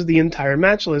this is the entire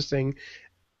match listing,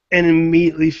 and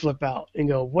immediately flip out and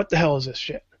go, "What the hell is this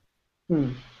shit?"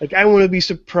 Like, I want to be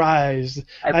surprised.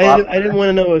 I didn't want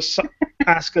to know if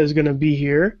Asuka is going to be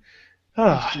here.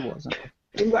 She wasn't.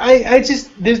 I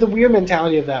just there's the weird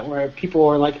mentality of that where people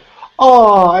are like,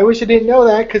 oh, I wish I didn't know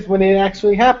that because when it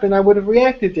actually happened, I would have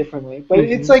reacted differently. But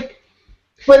it's like,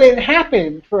 but it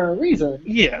happened for a reason.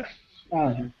 Yeah.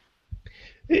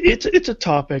 It's a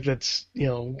topic that's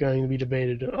going to be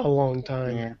debated a long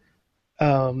time. Yeah.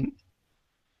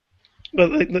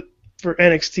 But like for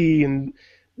NXT and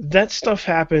that stuff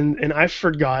happened, and I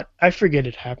forget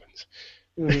it happens.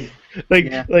 Like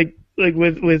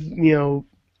with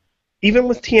even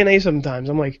with TNA sometimes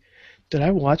I'm like, did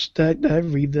I watch that? Did I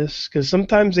read this? Because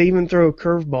sometimes they even throw a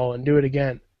curveball and do it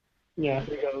again. Yeah.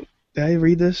 They go, did I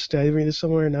read this? Did I read this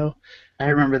somewhere? No. I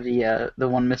remember the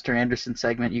one Mr. Anderson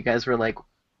segment. You guys were like,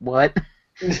 "What?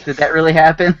 Did that really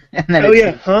happen?" And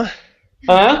then Huh?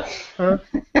 But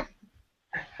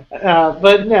no,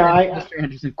 Mr.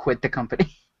 Anderson quit the company.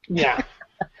 Yeah.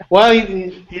 Well,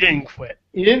 he didn't quit.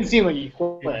 He didn't seem like he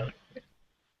quit.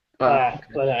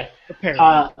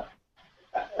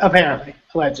 Apparently,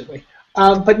 allegedly.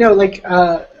 But no,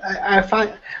 I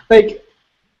find,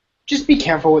 just be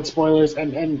careful with spoilers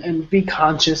and be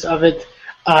conscious of it.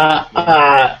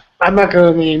 I'm not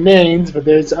going to name names, but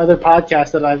there's other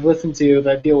podcasts that I've listened to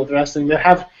that deal with wrestling that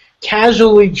have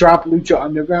casually dropped Lucha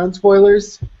Underground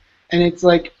spoilers, and it's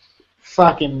like,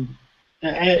 fucking...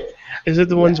 Is it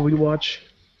the ones we watch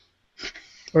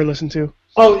or listen to?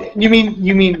 Oh, you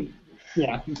mean,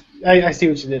 yeah, I see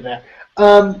what you did there.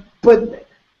 But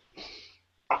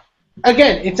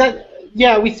again, it's not.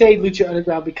 Yeah, we say Lucha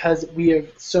Underground because we have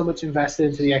so much invested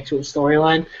into the actual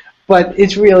storyline, but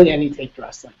it's really any take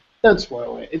wrestling. Don't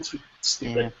spoil it. It's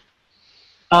stupid.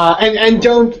 And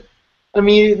don't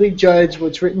immediately judge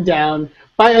what's written down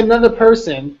by another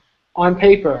person on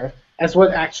paper as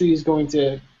what actually is what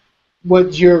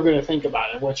you're going to think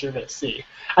about it, what you're going to see.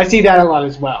 I see that a lot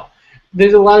as well.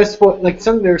 There's a lot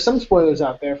of there are some spoilers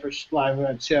out there for live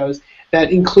event shows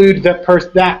that include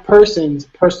that person's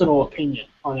personal opinion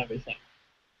on everything.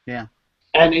 Yeah.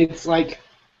 And it's like,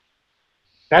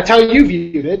 that's how you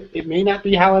viewed it. It may not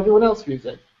be how everyone else views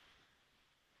it.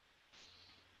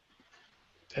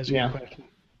 That's a good question.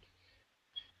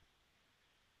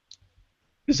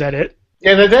 Is that it?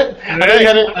 Yeah, that's it.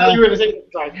 I thought you were going to say.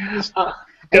 Sorry.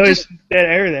 There was dead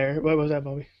air there. What was that,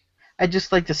 Bobby? I'd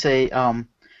just like to say,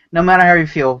 no matter how you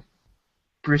feel,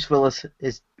 Bruce Willis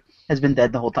has been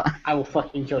dead the whole time. I will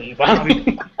fucking kill you,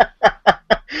 Bobby.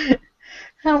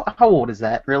 How old is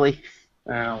that, really?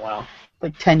 Oh, wow.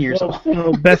 Like 10 years old.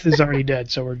 Well, Beth is already dead,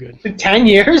 so we're good. 10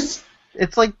 years?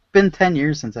 It's like been 10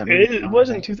 years since I moved. It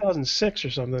wasn't 2006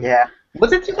 or something. Yeah.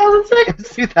 Was it 2006?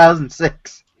 It's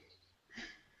 2006.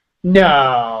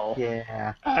 No.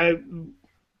 Yeah. Sixth-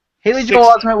 Haley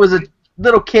Joel Osment was a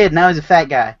little kid, now he's a fat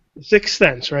guy. Sixth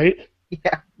Sense, right? Yeah.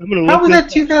 I'm gonna How look was this-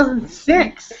 that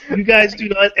 2006? You guys do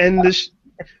not end this.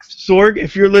 Sorg,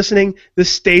 if you're listening,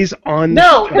 this stays on.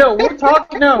 No,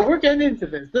 we're getting into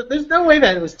this. There's no way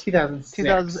that it was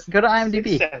 2006. Go to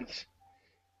IMDb. Sixth Sense.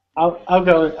 I'll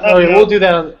go. Oh, yeah, we'll do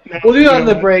that. We'll do that on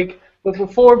the break. But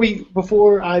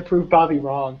before I prove Bobby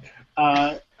wrong,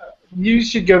 you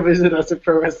should go visit us at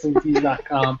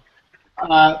ProWrestlingTees.com.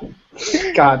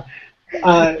 God,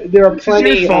 there are It's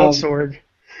plenty. your fault, Sorg.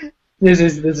 This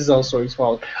is all Sorg's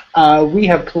fault. We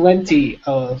have plenty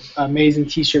of amazing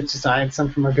T-shirt designs, some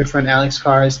from our good friend Alex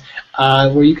Cars,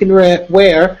 where you can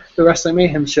wear the Wrestling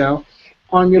Mayhem show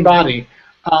on your body.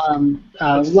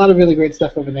 A lot of really great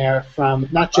stuff over there from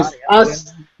not just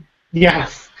us,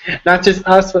 not just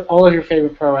us, but all of your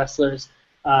favorite pro wrestlers,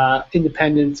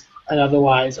 independent and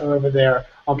otherwise, are over there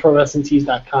on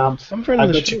ProWrestlingTees.com. Some friends of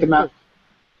the Go show. check them out.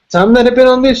 Some that have been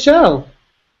on this show.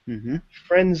 Mm-hmm.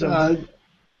 Friends of.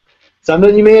 Some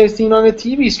that you may have seen on a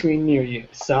TV screen near you.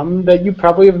 Some that you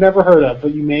probably have never heard of,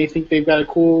 but you may think they've got a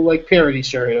cool parody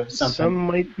shirt of something. Some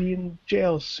might be in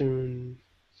jail soon.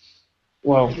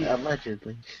 Whoa.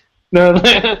 Allegedly. No.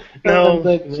 No.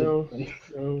 But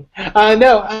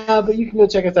you can go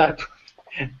check us out.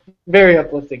 Very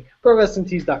uplifting.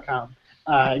 ProWrestlingTees.com.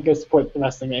 Go support the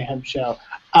Wrestling Mayhem show.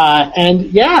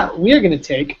 And we are going to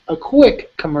take a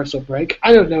quick commercial break.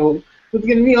 I don't know what's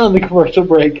going to be on the commercial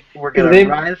break. We're going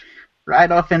to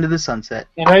ride off into the sunset.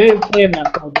 And I didn't plan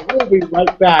that, but we'll be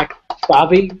right back.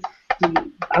 Bobby,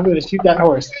 I'm going to shoot that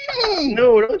horse.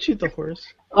 No, don't shoot the horse.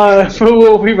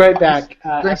 We'll be right back.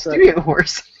 The studio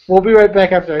horse. We'll be right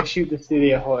back after I shoot the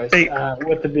studio horse Hey.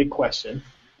 with the big question.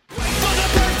 For the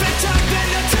perfect time, then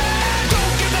attack.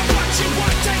 Don't give up what you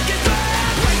want, take it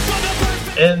back. Wait for the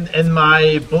perfect. In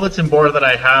my bulletin board that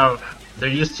I have, there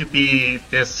used to be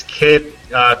this kid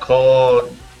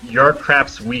called Your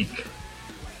Craps Week,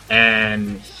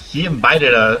 and he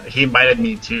invited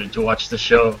me to watch the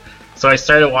show. So I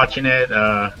started watching it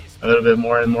a little bit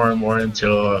more and more and more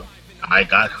until I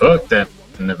got hooked,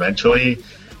 and eventually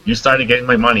you started getting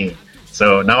my money.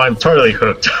 So now I'm totally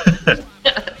hooked.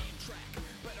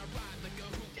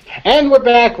 And we're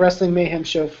back, Wrestling Mayhem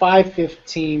Show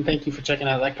 515. Thank you for checking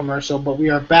out that commercial. But we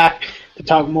are back to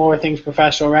talk more things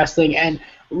professional wrestling. And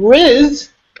Riz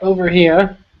over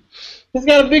here has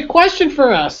got a big question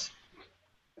for us.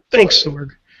 Thanks,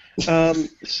 Sorg.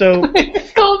 So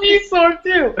It's called you Sorg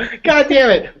too. God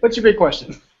damn it! What's your big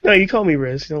question? no, you call me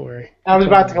Riz. Don't worry. I was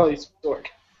about to call you Sorg.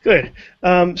 Good.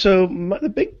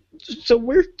 So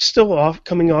we're still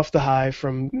coming off the high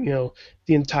from the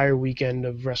entire weekend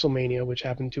of WrestleMania, which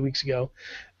happened 2 weeks ago,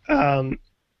 and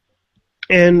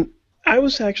I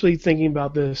was actually thinking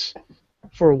about this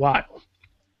for a while,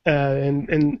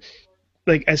 and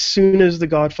as soon as The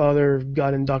Godfather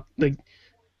got inducted,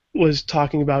 was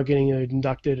talking about getting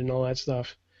inducted and all that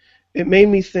stuff, it made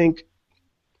me think: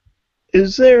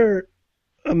 is there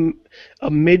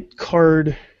a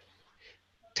mid-card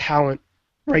talent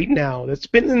right now that's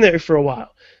been in there for a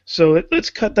while? So let's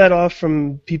cut that off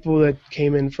from people that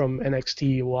came in from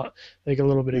NXT a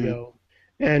little bit ago,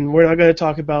 and we're not going to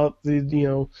talk about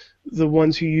the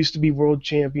ones who used to be world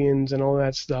champions and all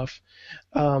that stuff.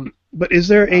 But is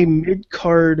there a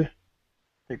mid-card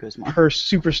There goes mine. per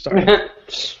superstar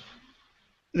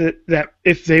that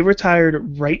if they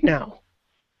retired right now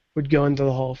would go into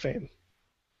the Hall of Fame?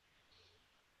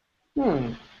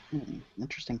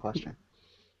 Interesting question.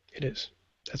 It is.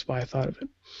 That's why I thought of it.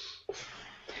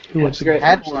 Who wants to great. I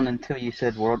had one until you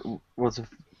said was a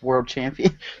world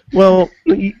champion. Well,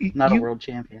 Not a world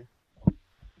champion.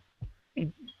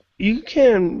 You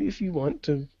can, if you want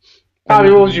to.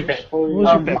 Bobby, what was your pick?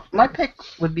 My pick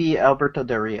would be Alberto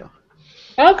Del Rio.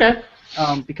 Okay.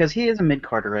 Because he is a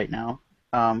mid-carder right now.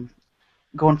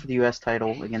 Going for the U.S.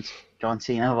 title against John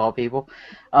Cena, of all people.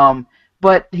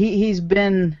 But he's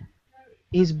been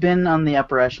on the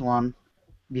upper echelon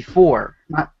before,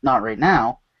 not right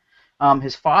now.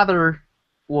 His father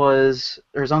or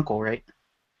his uncle, right?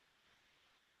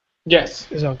 Yes.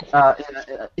 His uncle.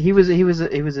 He's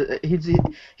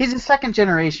a second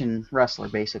generation wrestler,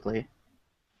 basically.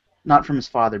 Not from his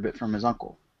father, but from his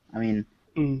uncle. I mean,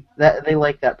 that they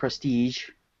like that prestige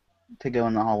to go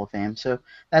in the Hall of Fame. So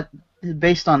that,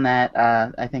 based on that,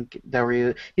 I think Del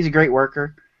Rio, he's a great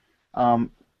worker,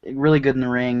 really good in the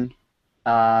ring.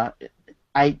 I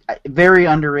very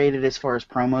underrated as far as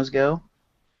promos go.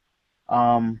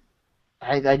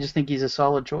 I just think he's a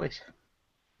solid choice.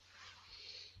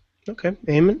 Okay,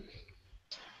 Eamon?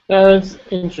 That's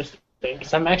interesting,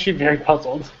 because I'm actually very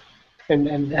puzzled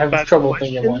and have About trouble the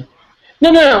thinking of question?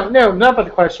 one. No, not about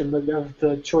the question, but of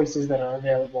the choices that are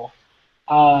available.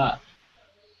 God,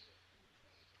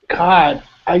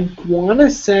 I want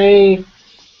to say...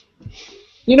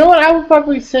 You know what? I would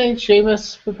probably say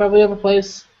Sheamus would probably have a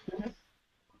place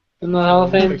in the Hall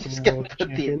of Fame. Just gonna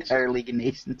put the entire League of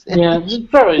Nations in. Yeah,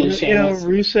 probably You know, Sheamus.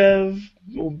 Rusev,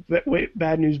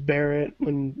 Bad News Barrett,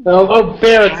 when Oh,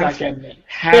 Barrett's not getting it.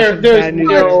 half There's of Bad News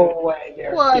no way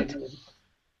Barrett's What? getting it.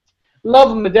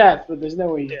 Love him to death, but there's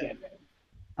no way he's getting it.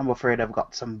 I'm afraid I've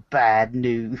got some bad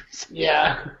news.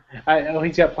 Yeah,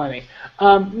 he's got plenty.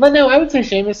 But no, I would say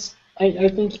Sheamus. I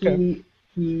think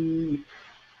he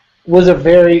was a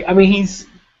very... I mean, he's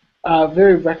a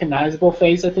very recognizable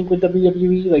face, I think, with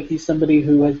WWE. Like, he's somebody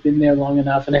who has been there long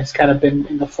enough and has kind of been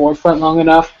in the forefront long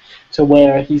enough to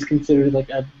where he's considered like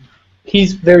a...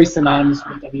 He's very synonymous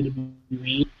with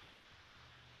WWE.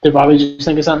 Did Bobby just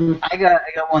think of something? I got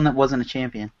one that wasn't a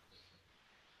champion.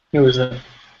 Who was it?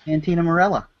 Santino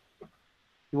Marella.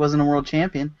 He wasn't a world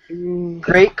champion. Mm,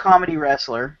 Great comedy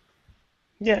wrestler.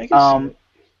 yeah, I guess.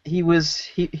 He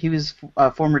was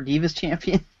a former Divas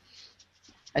champion.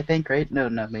 I think, right? No,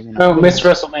 maybe not. Oh, Miss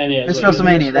WrestleMania. Miss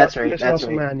WrestleMania, that's right. Miss That's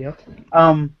right.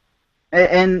 WrestleMania.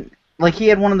 And like he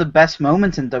had one of the best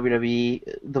moments in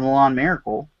WWE, the Milan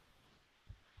Miracle.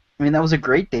 I mean, that was a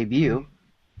great debut.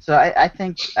 So I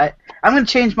think I'm going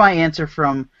to change my answer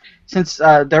from, since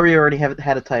Del Rio already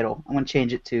had a title, I'm going to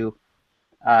change it to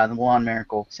the Milan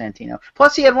Miracle, Santino.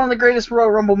 Plus, he had one of the greatest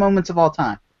Royal Rumble moments of all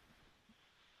time.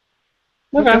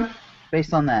 Okay.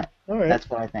 Based on that, All right. that's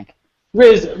what I think.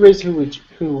 Riz, who would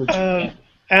you pick?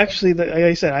 Actually, like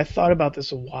I said, I thought about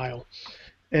this a while,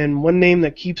 and one name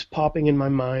that keeps popping in my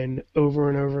mind over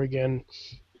and over again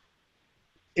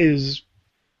is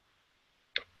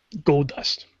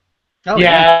Goldust. Oh,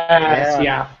 Yes,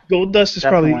 yeah. Goldust is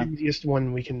probably Definitely. the easiest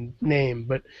one we can name,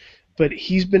 but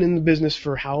he's been in the business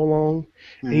for how long?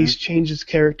 And he's changed his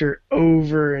character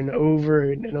over and over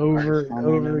and over and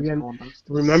over again.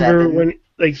 Remember when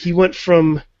he went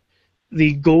from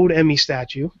the gold Emmy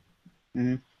statue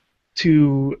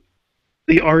to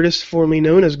the artist formerly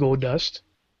known as Goldust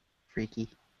Freaky.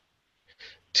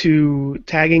 to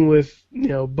tagging with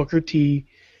Booker T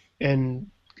and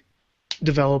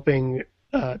developing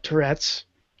Tourette's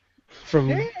from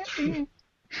getting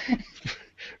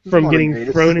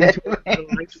thrown into an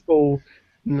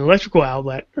electrical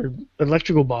outlet or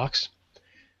electrical box,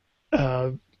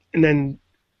 and then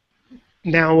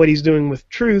now what he's doing with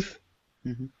Truth,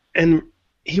 and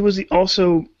he was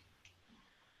also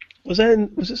was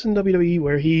this in WWE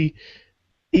where he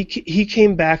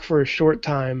came back for a short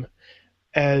time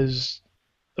as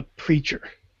a preacher.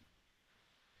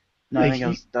 No, Like I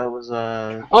think that was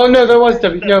Oh no, that was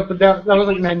but that was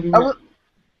like 90. That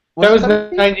was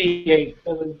 98.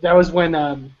 That was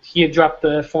when he had dropped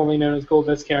the formerly known as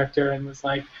Goldust character and was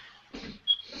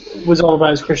all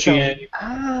about his Christianity.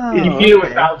 Oh, He beat it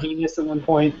with Val Venus at one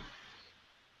point.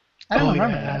 I don't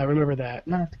remember yeah, that. I remember that.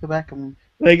 I'm gonna have to go back and.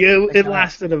 Like it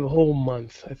lasted a whole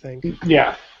month, I think.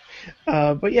 Yeah.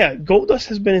 But yeah, Goldust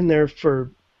has been in there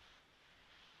for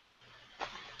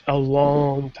a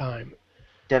long time.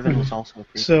 Devin was also a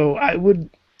freak. So I would,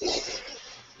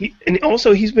 and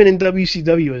also he's been in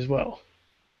WCW as well.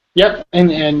 Yep,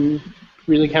 and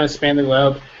really kind of span the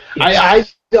globe.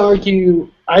 Yes. I'd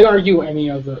argue any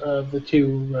of the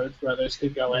two Rhodes brothers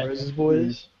could go in. Roses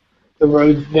boys.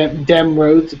 The them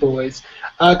Rhodes boys.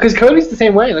 Because Cody's the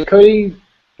same way. Like Cody,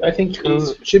 I think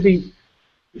should be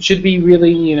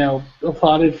really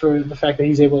applauded for the fact that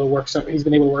he's been able to work so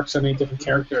many different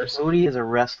characters. Cody is a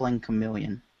wrestling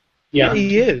chameleon. Yeah.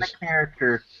 He is. The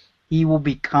character, he will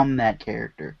become that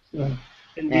character. And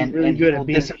and be and, really and good he will at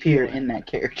being disappear human. in that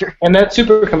character. And that's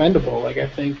super commendable. Like, I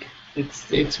think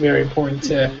it's very important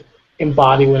to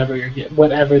embody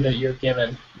whatever that you're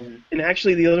given. And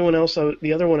actually, the other one I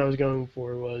was going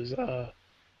for was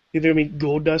either me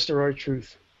Gold Dust or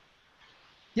R-Truth.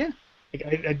 Yeah. Like,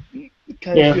 I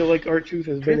kind of feel like R-Truth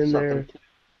has been in Truth's up there. too.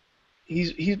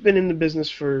 He's been in the business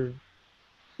for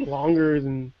longer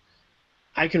than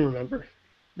I can remember.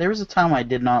 There was a time I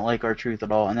did not like R-Truth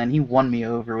at all, and then he won me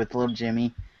over with Little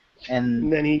Jimmy and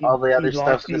And then all the he other stuff,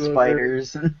 lost the you over-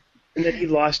 spiders. And then he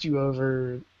lost you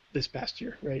over this past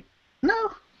year, right?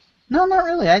 No, not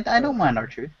really. I don't mind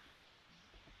R-Truth.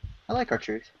 I like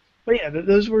R-Truth. But yeah,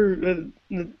 those were.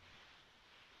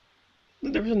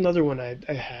 There was another one I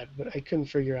had, but I couldn't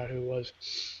figure out who it was.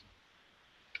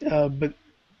 But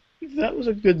that was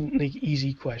a good, like,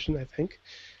 easy question, I think.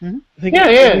 Mhm. I think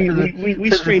Yeah. we For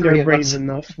the strained three our of brains us.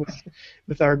 enough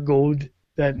with our gold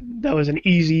that was an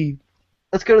easy.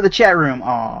 Let's go to the chat room.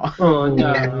 Aw. Oh,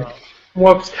 no.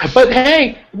 Whoops. But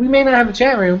hey, we may not have a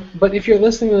chat room, but if you're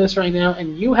listening to this right now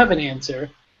and you have an answer,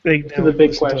 Like, To the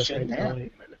big listen to us question. right now. Yeah.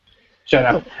 shut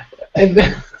up. And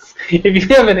if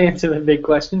you have an answer to the big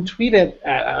question, tweet it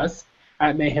at us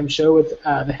at Mayhem Show with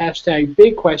the hashtag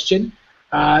Big Question.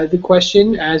 The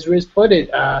question, as Riz put it,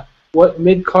 what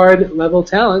mid-card level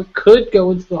talent could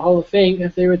go into the Hall of Fame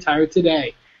if they retired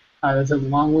today? That's a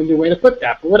long-winded way to put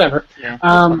that, but whatever. Yeah,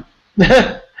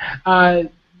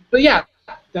 But yeah,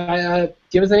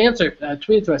 give us an answer.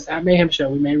 Tweet it to us at Mayhem Show.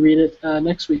 We may read it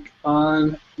next week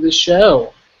on the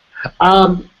show.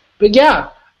 But yeah,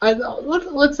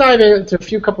 let's dive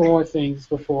into a couple more things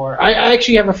before. I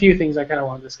actually have a few things I kind of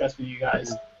want to discuss with you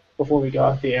guys before we go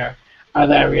off the air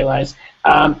that I realized.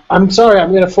 I'm sorry,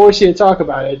 I'm going to force you to talk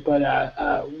about it, but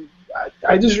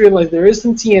I just realized there is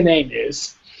some TNA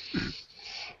news.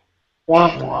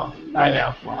 Wah, wah. I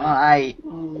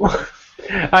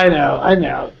know. I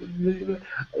know.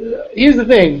 Here's the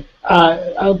thing.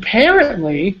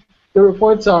 Apparently, the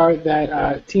reports are that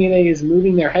TNA is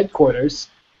moving their headquarters.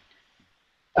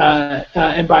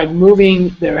 And by moving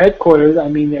their headquarters, I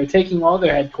mean they're taking all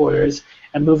their headquarters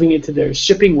and moving it to their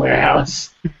shipping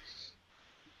warehouse.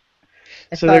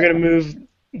 So they're going to move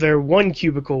their one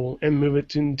cubicle and move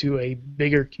it into a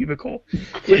bigger cubicle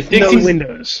with no Dixie's-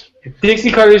 windows. Dixie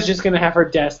Carter's just gonna have her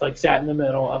desk like sat in the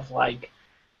middle of like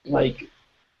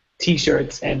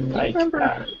T-shirts and like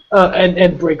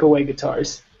and breakaway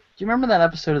guitars. Do you remember that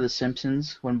episode of The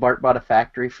Simpsons when Bart bought a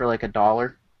factory for like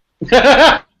 $1?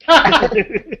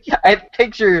 Yeah, I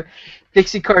picture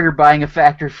Dixie Carter buying a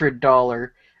factory for $1,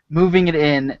 moving it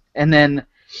in, and then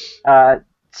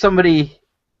somebody,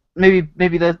 maybe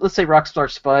let's say Rockstar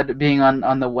Spud being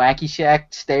on the Wacky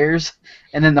Shack stairs,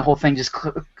 and then the whole thing just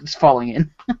falling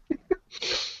in.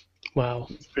 Wow.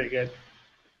 it's pretty good.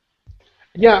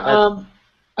 Yeah,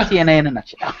 TNA in a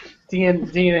nutshell.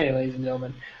 DNA, ladies and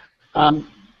gentlemen.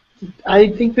 I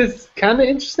think this is kind of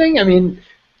interesting. I mean,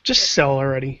 Just sell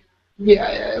already.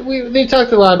 yeah, we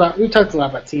talked a lot about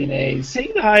TNA's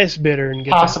Take the highest bidder and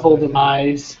get possible the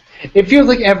demise. It feels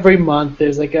like every month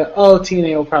there's like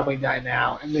TNA will probably die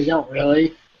now, and they don't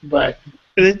really, but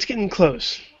It's getting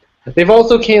close. they've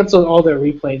also canceled all their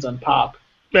replays on Pop.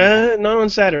 Not on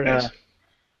Saturdays.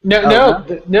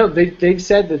 They've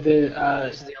said that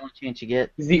This is the only chance you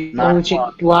get.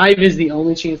 live is the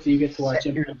only chance that you get to watch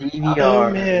Set your it. DVRs. Oh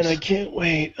man, I can't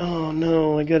wait. Oh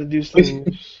no, I gotta do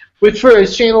something. Which for a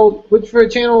channel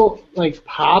like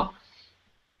Pop.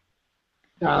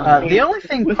 The only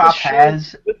thing With Pop a show-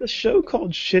 has, with a show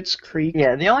called Schitt's Creek.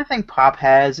 yeah, the only thing Pop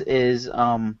has is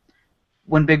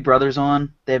when Big Brother's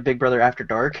on, they have Big Brother After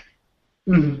Dark.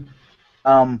 Mhm.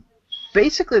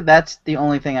 Basically, that's the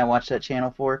only thing I watch that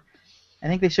channel for. I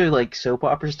think they show like soap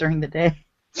operas during the day,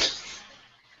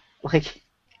 like,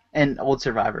 and old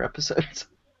Survivor episodes.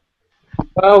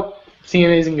 Well,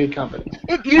 TNA's in good company.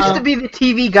 It used to be the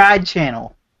TV Guide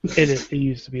channel. It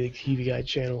used to be the TV Guide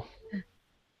channel.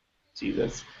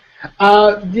 Jesus.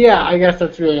 Yeah, I guess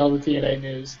that's really all the TNA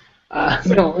news.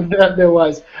 There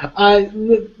was.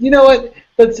 You know what?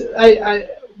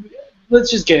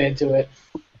 Let's just get into it.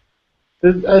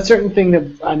 There's a certain thing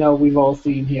that I know we've all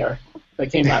seen here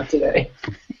that came out today.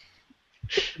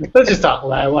 Let's just talk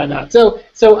about it. Why not? So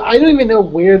I don't even know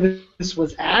where this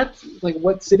was at, like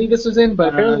what city this was in, but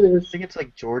apparently there I was think it's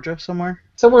like Georgia somewhere.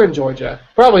 somewhere in Georgia,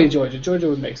 probably Georgia. Georgia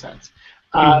would make sense.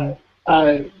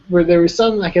 Where there was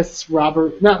some, I guess,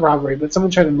 not robbery, but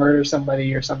someone trying to murder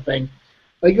somebody or something.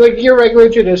 Like your regular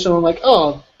traditional, like,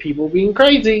 oh, people being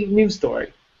crazy, news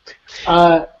story.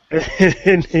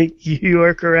 You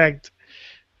are correct.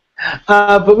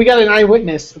 But we got an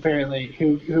eyewitness apparently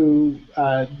who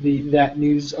that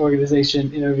news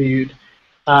organization interviewed,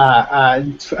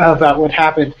 about what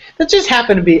happened. That just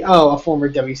happened to be a former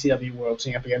WCW World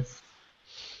Champion.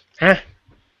 Huh?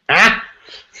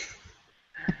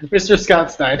 Mr.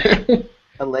 Scott Steiner.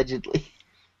 Allegedly.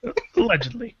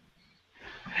 Allegedly.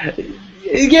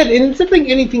 Again, and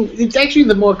it's actually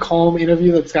the more calm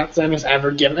interview that Scott Steiner's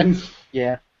ever given.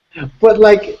 Yeah. But,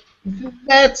 like,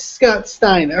 that's Scott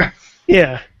Steiner.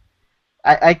 Yeah.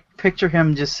 I picture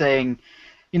him just saying,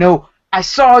 I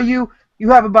saw you. You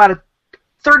have about a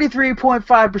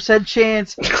 33.5%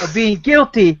 chance of being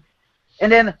guilty.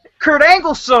 And then Kurt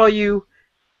Angle saw you.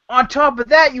 On top of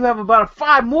that, you have about a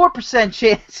 5% more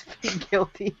chance of being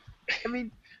guilty. I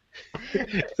mean...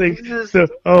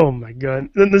 Oh my god!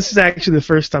 This is actually the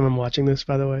first time I'm watching this,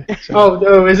 by the way. So.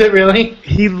 Oh, is it really?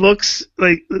 He looks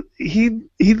like he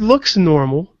looks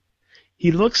normal.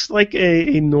 He looks like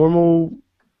a normal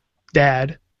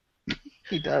dad.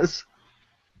 He does.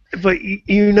 But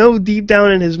deep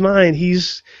down in his mind,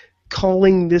 he's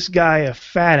calling this guy a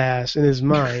fat ass in his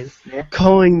mind. Yeah.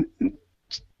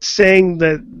 Saying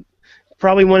that,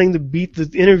 probably wanting to beat the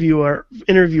interview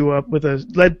up with a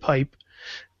lead pipe.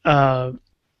 Jump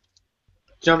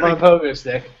on a pogo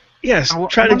stick. Yes,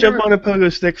 try to jump on a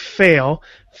pogo stick, fail,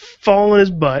 fall on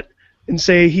his butt, and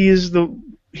say he is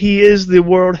the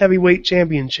world heavyweight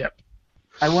championship.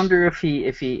 I wonder if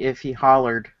he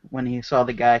hollered when he saw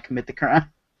the guy commit the crime.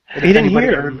 He didn't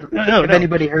hear him. No.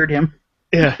 Anybody heard him.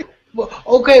 Yeah. Well,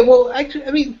 okay. Well, actually,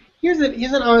 I mean, here's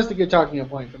an honest to good talking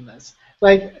point from this.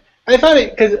 Like, I found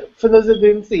it because for those that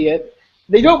didn't see it.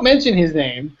 They don't mention his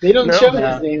name. They don't show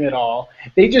his name at all.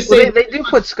 They just say... They do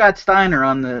put Scott Steiner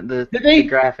on the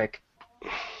graphic.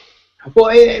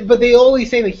 Well, but they only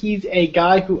say that he's a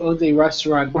guy who owns a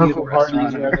restaurant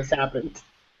where this happened.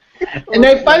 And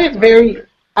I find it very...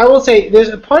 I will say, there's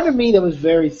a part of me that was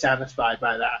very satisfied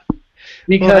by that.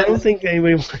 Because I don't think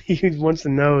anybody wants to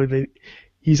know that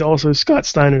he's also Scott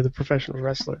Steiner, the professional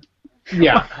wrestler.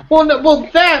 Yeah. Well,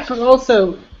 that, but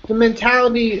also... The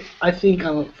mentality, I think,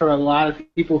 for a lot of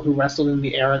people who wrestled in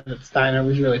the era that Steiner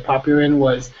was really popular in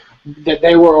was that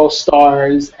they were all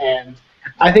stars, and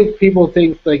I think people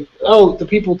think, like, the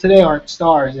people today aren't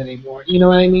stars anymore. You know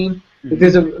what I mean? Mm-hmm. Like,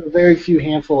 there's a very few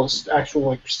handful of actual,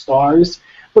 like, stars.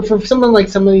 But for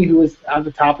somebody who was at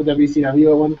the top of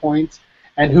WCW at one point,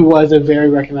 and who was a very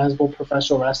recognizable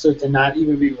professional wrestler, to not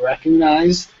even be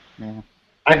recognized,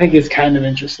 I think is kind of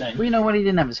interesting. Well, you know what? He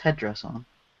didn't have his headdress on.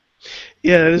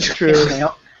 Yeah, that's true.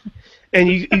 And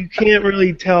you can't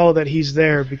really tell that he's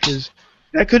there because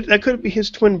that could be his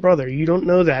twin brother. You don't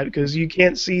know that because you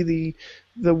can't see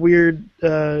the weird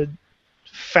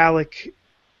phallic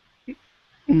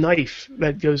knife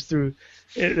that goes through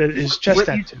his chest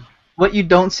tattoo. What you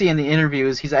don't see in the interview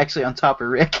is he's actually on top of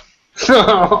Rick.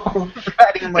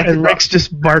 And Rick's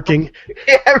just barking.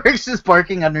 Yeah, Rick's just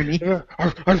barking underneath. The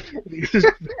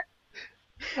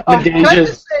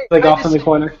Danger's off in the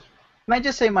corner. Can I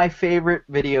just say my favorite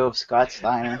video of Scott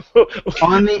Steiner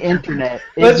on the internet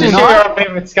Let's just share our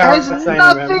favorite Scott Steiner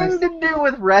nothing to do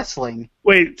with wrestling.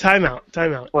 Wait, time out. What?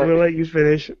 I'm going to let you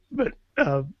finish, but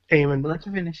Eamon. Let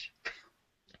you finish.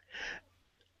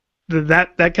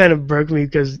 That kind of broke me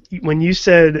because when you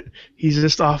said he's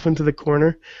just off into the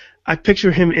corner, I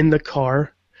picture him in the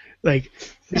car, like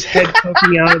his head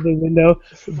poking out of the window,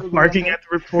 barking at the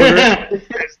reporter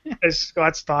as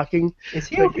Scott's talking. Is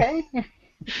he okay?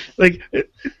 Like,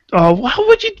 why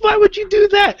would you do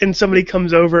that? And somebody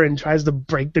comes over and tries to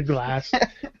break the glass.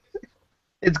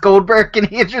 It's Goldberg and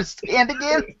he hits your stand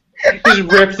again. Just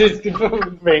rips his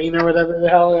vein or whatever the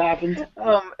hell happened.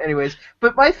 Anyways,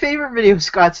 but my favorite video of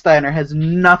Scott Steiner has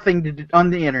nothing to do on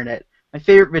the internet. My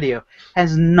favorite video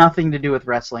has nothing to do with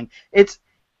wrestling. It's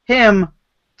him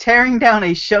tearing down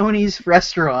a Shoney's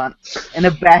restaurant in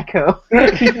a backhoe.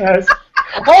 Yes.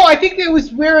 Oh, I think it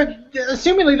was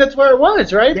assumingly that's where it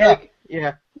was, right? Yeah,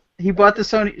 yeah. He bought the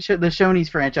Shoney's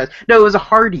franchise. No, it was a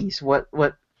Hardee's. What?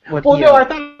 Well, no, I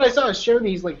thought I saw a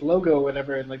Shoney's logo or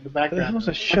whatever in the background. It was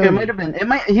a Okay, it might have been.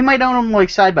 He might own them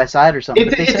side by side or something.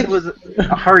 But they said it was a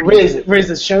Hardee's. Riz,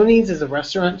 the Shoney's is a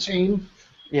restaurant chain.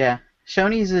 Yeah,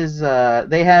 Shoney's is.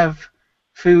 They have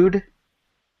food,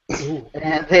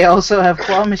 and they also have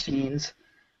claw machines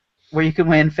where you can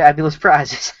win fabulous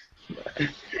prizes.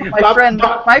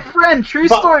 My friend, true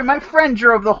story. My friend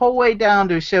drove the whole way down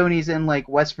to Shoney's in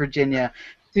West Virginia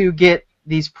to get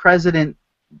these president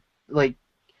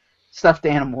stuffed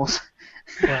animals.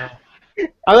 Wow.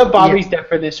 I love Bobby's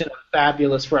definition of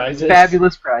fabulous prizes.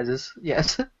 Fabulous prizes,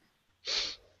 yes.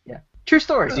 Yeah. True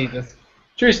story. Jesus.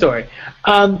 True story.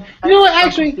 You know what?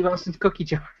 Actually, cookie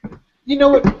jar. You know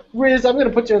what, Riz? I'm going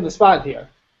to put you on the spot here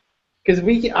because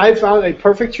I found a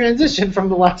perfect transition from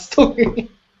the last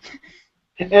story.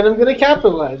 and I'm going to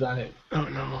capitalize on it. Oh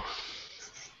no.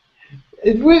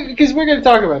 Because we're going to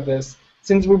talk about this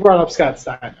since we brought up Scott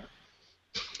Steiner.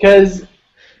 Because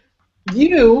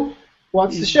you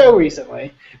watched the show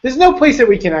recently. There's no place that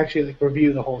we can actually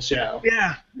review the whole show.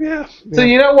 Yeah. So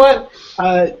you know what?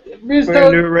 Riz, We're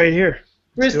gonna do it right here.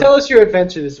 tell us your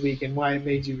adventure this week and why it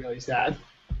made you really sad.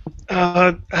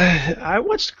 I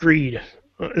watched Greed.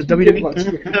 did watch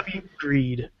Greed. WWE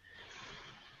Greed.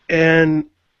 And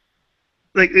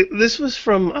like this was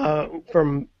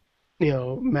from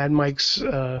Mad Mike's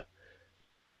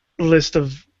list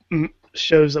of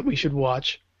shows that we should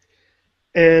watch.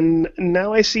 And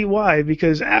now I see why,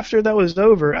 because after that was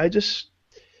over, I just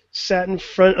sat in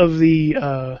front of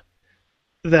the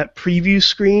that preview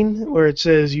screen where it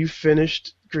says you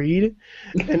finished Greed,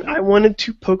 and I wanted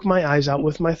to poke my eyes out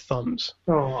with my thumbs.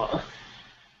 Aww.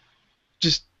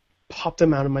 Just pop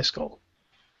them out of my skull.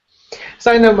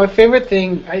 So I know my favorite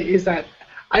thing is that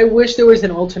I wish there was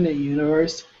an alternate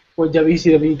universe where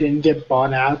WCW didn't get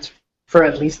bought out for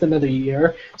at least another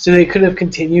year, so they could have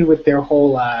continued with their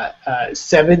whole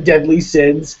 7 Deadly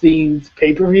Sins themed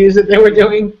pay-per-views that they were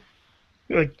doing.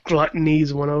 Like Gluttony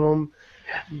is one of them.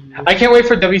 I can't wait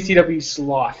for WCW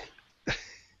Sloth.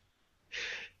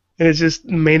 And it's just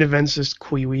main event's just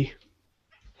Kwee-wee.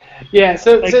 Yeah,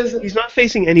 so Like, he's not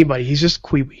facing anybody. He's just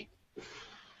Kwee-wee.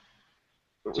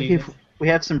 We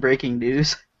have some breaking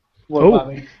news. What,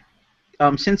 Bobby?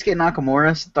 Shinsuke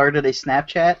Nakamura started a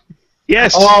Snapchat.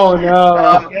 Yes. Oh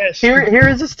no! Yes. Here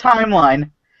is his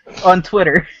timeline on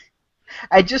Twitter.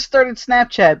 I just started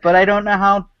Snapchat, but I don't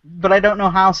know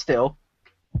how still.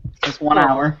 It's 1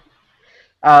 hour.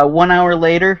 1 hour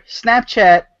later,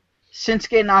 Snapchat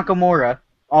Shinsuke Nakamura,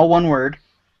 all one word.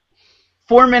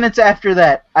 4 minutes after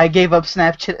that, I gave up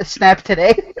Snap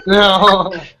today.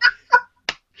 No.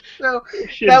 So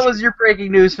that was your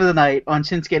breaking news for the night on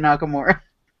Shinsuke Nakamura.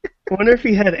 I wonder if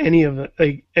he had any of it,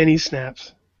 like any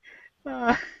snaps.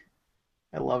 I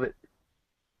love it.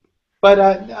 But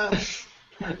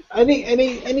any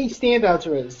standouts,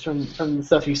 Riz, from the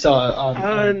stuff you saw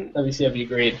on WCW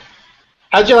Greed?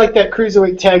 How'd you like that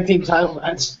Cruiserweight Tag Team title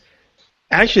match?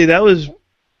 Actually, that was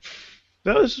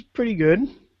pretty good.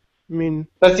 I mean,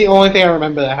 That's the only thing I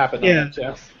remember that happened Yeah. on that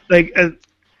show. like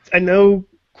I know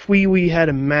Kwee-wee had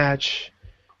a match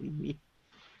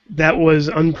that was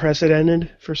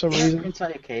unprecedented for some reason.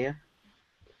 Inside Ikea.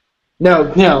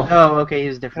 No. Oh, okay,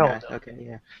 he's a different guy. Okay,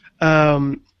 yeah.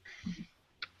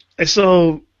 I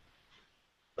saw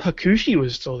Hakushi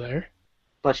was still there.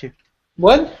 Bless you.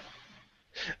 What?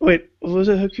 Wait, was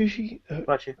it Hakushi?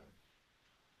 Bless you.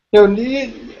 No,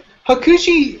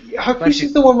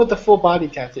 Hakushi's the one with the full body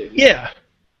tattoo. Yeah,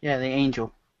 Yeah, the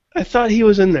angel. I thought he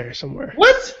was in there somewhere.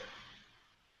 What?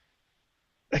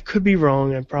 I could be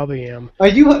wrong. I probably am.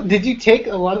 Did you take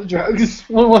a lot of drugs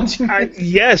while watching this?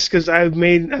 Yes, because I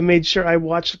made sure I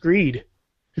watched Greed.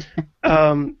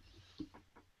 There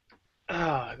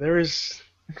was.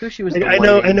 Hakushi was.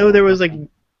 I know there was like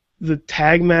the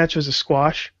tag match was a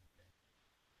squash.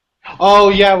 Oh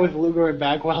yeah, with Luger and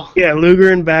Bagwell. Yeah,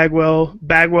 Luger and Bagwell.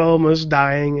 Bagwell almost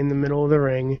dying in the middle of the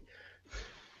ring.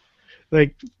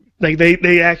 Like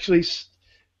they actually.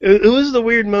 It was the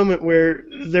weird moment where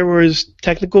there was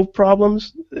technical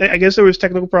problems. I guess there was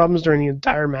technical problems during the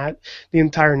entire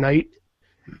night,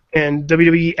 and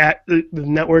WWE at the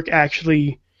network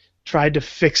actually tried to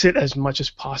fix it as much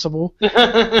as possible.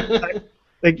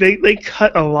 Like they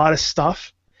cut a lot of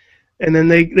stuff, and then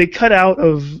they cut out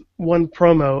of one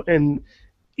promo, and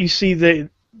you see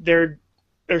they're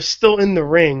still in the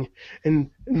ring,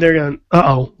 and they're going,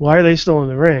 uh-oh, why are they still in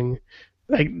the ring?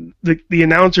 Like the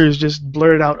announcers just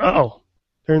blurted out, uh-oh,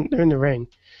 they're in the ring,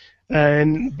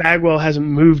 and Bagwell hasn't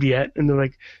moved yet, and they're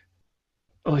like,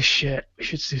 oh shit, we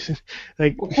should say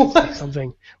something.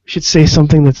 We should say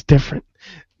something that's different.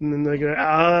 And then they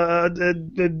go,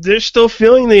 they're still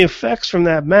feeling the effects from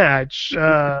that match.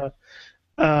 And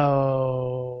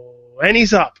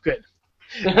he's up. Good.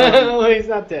 He's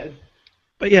not dead.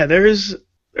 But yeah,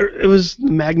 it was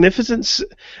magnificent.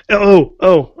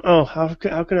 How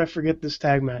can I forget this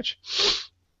tag match?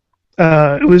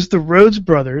 It was the Rhodes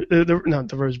brothers. Not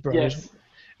the Rhodes brothers. Yes.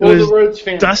 Well, the Rhodes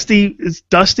family. It's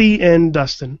Dusty and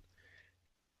Dustin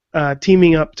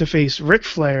teaming up to face Ric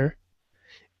Flair.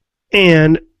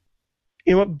 And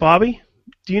you know what, Bobby?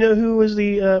 Do you know who was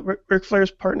the Ric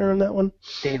Flair's partner on that one?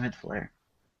 David Flair.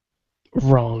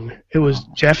 Wrong. It was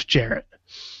Jeff Jarrett.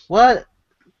 What?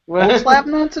 Old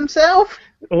Slapnuts himself?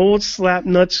 Old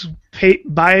Slapnuts,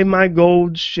 buy my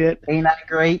gold shit. Ain't that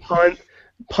great?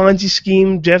 Ponzi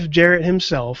scheme, Jeff Jarrett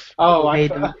himself. Oh,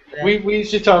 we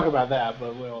should talk about that,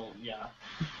 but yeah.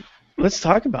 Let's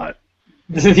talk about it.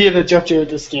 Did he have the Jeff Jarrett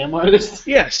the scam artist?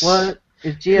 Yes. What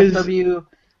is GFW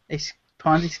a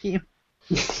Ponzi scheme?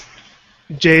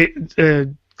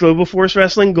 Global Force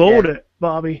Wrestling Gold, Yeah.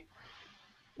 Bobby.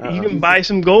 Uh-oh. You can buy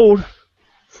some gold,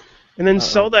 and then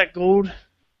sell that gold,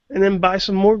 and then buy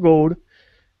some more gold,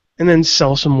 and then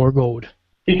sell some more gold.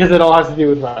 Because it all has to do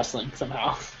with wrestling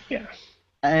somehow. Yeah.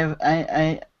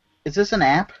 Is this an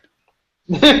app?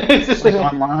 It's just Like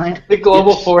like online? the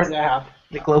Global Force app.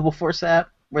 The Global Force app?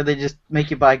 Where they just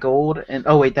make you buy gold? And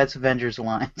oh wait, that's Avengers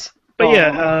Alliance. But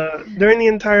yeah, during the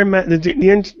entire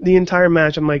the entire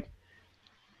match, I'm like,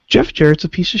 Jeff Jarrett's a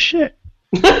piece of shit.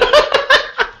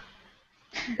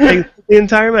 Like, the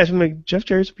entire match, I'm like, Jeff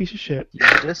Jarrett's a piece of shit. You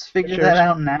just figured that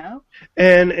out now?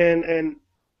 And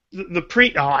the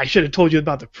pre. Oh, I should have told you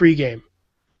about the pregame.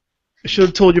 I should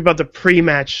have told you about the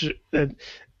pre-match. The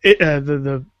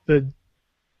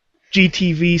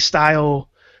GTV style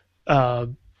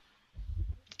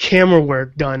camera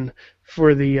work done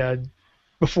for the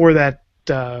before that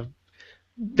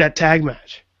tag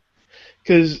match.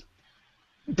 Because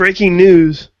breaking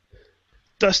news,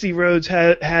 Dusty Rhodes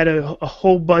had a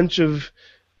whole bunch of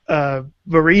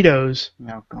burritos.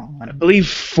 Oh, God. I believe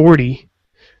 40.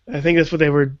 I think that's what they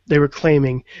were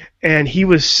claiming, and he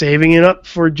was saving it up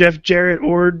for Jeff Jarrett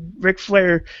or Ric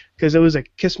Flair because it was a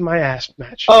kiss my ass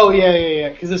match. Oh yeah.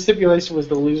 Because the stipulation was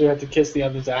the loser had to kiss the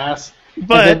other's ass.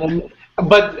 But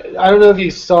But I don't know if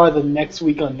you saw the next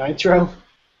week on Nitro,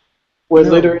 where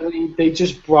literally they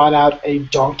just brought out a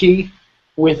donkey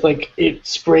with like it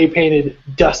spray painted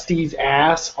Dusty's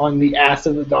ass on the ass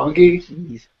of the donkey,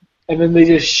 Jeez. and then they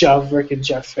just shoved Rick and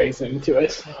Jeff's face into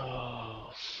it.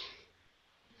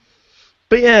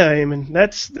 But yeah, I mean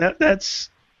that's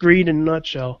Greed in a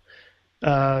nutshell.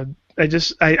 I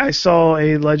saw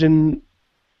a legend's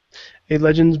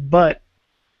butt.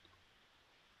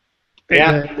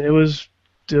 Yeah. And it was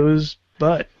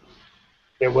butt.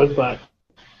 It was bad.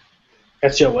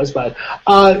 That show was bad.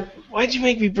 Why'd you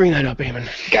make me bring that up, Eamon?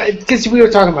 Because we were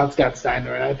talking about Scott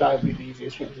Steiner, and I thought it'd be the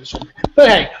easiest transition. But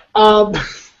hey,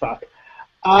 fuck.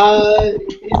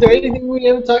 Is there anything we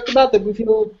haven't talked about that we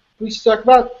feel we should talk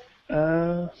about?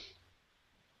 I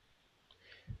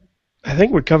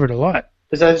think we covered a lot.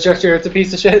 Besides Jeff Jarrett's a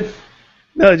piece of shit?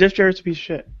 No, Jeff Jarrett's a piece of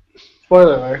shit.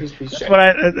 Spoiler alert, he's a piece of shit.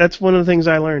 That's one of the things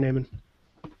I learned, Eamon.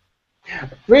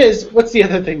 Riz, what's the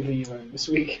other thing that you learned this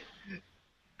week?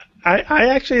 I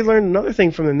actually learned another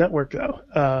thing from the network, though.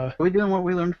 Are we doing what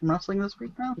we learned from wrestling this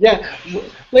week now? Yeah.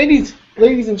 Ladies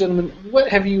and gentlemen, what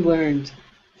have you learned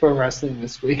from wrestling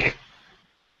this week?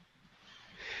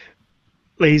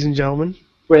 Ladies and gentlemen.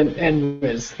 And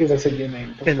Riz, because I said your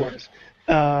name before.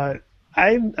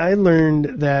 I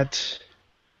learned that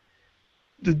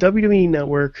the WWE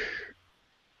Network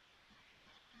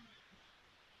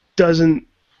doesn't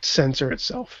censor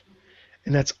itself,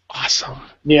 and that's awesome.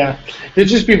 Yeah, there'd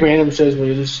just be random shows where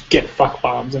you just get fuck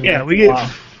bombs. And Yeah, we get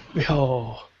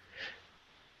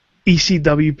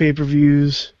ECW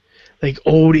pay-per-views, like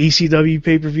old ECW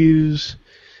pay-per-views,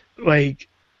 like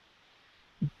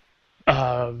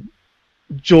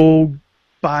Joel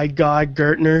by God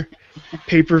Gertner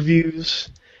pay-per-views.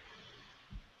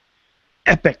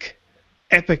 Epic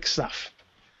stuff.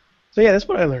 So yeah, that's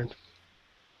what I learned.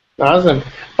 Awesome.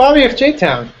 Bobby of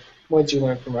J-Town, what did you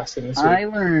learn from wrestling this week? I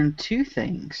learned two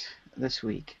things this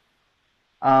week.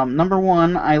 Number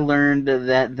one, I learned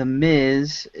that The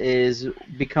Miz is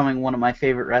becoming one of my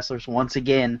favorite wrestlers once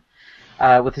again,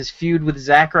 with his feud with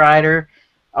Zack Ryder,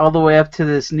 all the way up to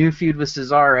this new feud with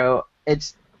Cesaro.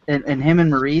 It's and him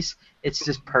and Maurice. It's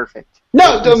just perfect.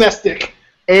 No, domestic.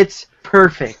 It's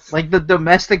perfect. Like the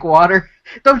domestic water.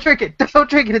 Don't drink it. Don't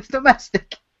drink it. It's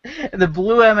domestic. And the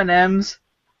blue M&Ms.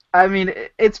 I mean,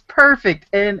 it's perfect.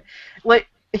 And like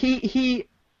he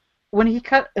when he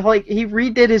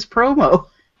redid his promo.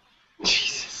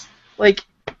 Jesus. Like,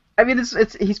 I mean,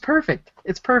 he's perfect.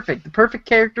 It's perfect. The perfect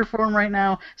character for him right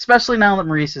now, especially now that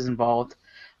Maurice is involved.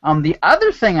 The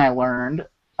other thing I learned,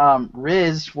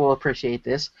 Riz will appreciate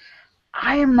this.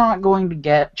 I'm going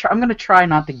to try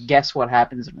not to guess what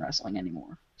happens in wrestling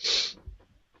anymore.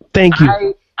 Thank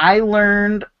you. I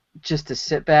learned just to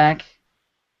sit back,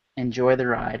 enjoy the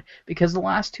ride, because the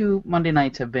last two Monday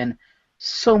nights have been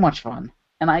so much fun,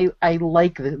 and I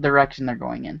like the direction they're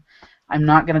going in. I'm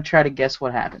not going to try to guess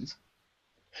what happens.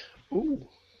 Ooh.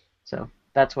 So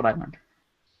that's what I learned.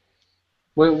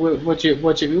 What you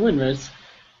doing, Riz?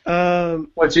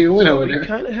 What you doing So over we there?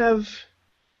 kind of have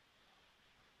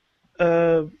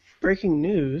breaking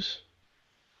news.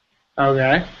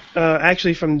 Okay.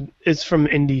 Actually, it's from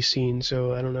indie scene,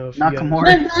 so I don't know if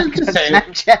Nakamura I'm just saying.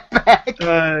 Snapchat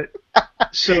back.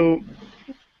 So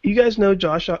you guys know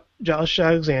Josh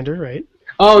Alexander, right?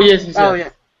 Oh yes, yes. Oh yeah.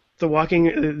 the walking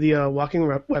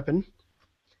weapon.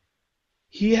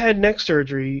 He had neck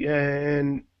surgery,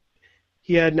 and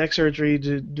he had neck surgery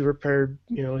to repair,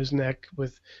 his neck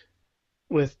with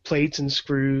plates and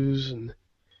screws, and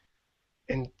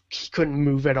he couldn't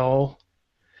move at all.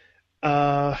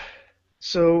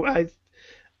 So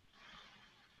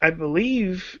I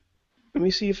believe. Let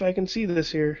me see if I can see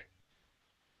this here.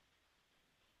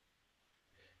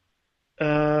 Wait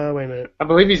a minute. I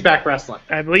believe he's back wrestling.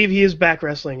 I believe he is back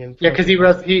wrestling. Yeah, because he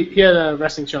had a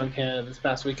wrestling show in Canada this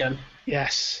past weekend.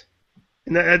 Yes,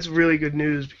 and that's really good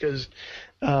news because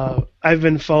I've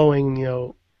been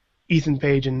following, Ethan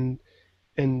Page and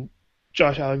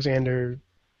Josh Alexander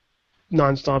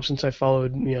nonstop since I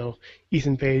followed,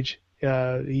 Ethan Page.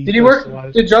 Did he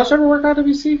work? Did Josh ever work on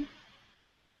WC?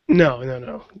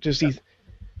 No. Just Ethan.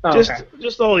 Oh,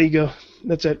 Just all ego.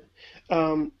 That's it.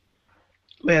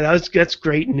 Man, that's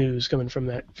great news coming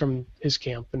from his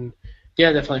camp, and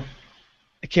yeah, definitely.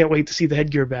 I can't wait to see the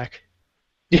headgear back.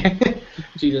 Yeah,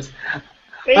 Jesus.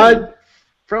 Hey.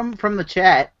 From the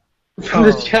chat. From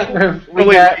the chat room.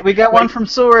 We got one from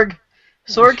Sorg.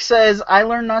 Sorg says, I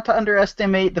learned not to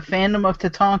underestimate the fandom of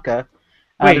Tatanka.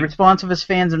 The response of his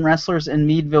fans and wrestlers in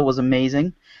Meadville was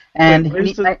amazing. And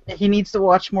he needs to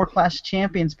watch more Clash of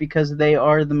Champions because they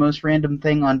are the most random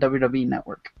thing on WWE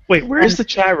Network. Wait, where's the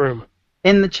chat room?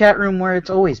 In the chat room where it's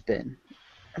always been.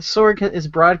 Sorg is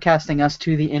broadcasting us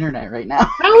to the internet right now.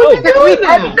 How is he doing We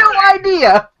that? have no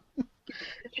idea!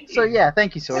 So yeah,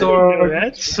 thank you, Sorg.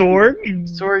 Sorg,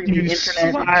 Sorg, the internet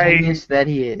sly, genius that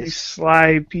he you is.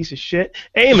 sly piece of shit.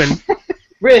 Eamon,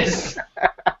 Riz.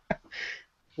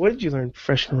 what did you learn in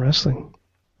professional wrestling?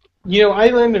 I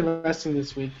learned in wrestling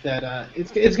this week that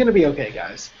it's going to be okay,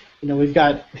 guys. We've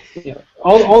got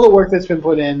all the work that's been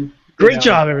put in. Great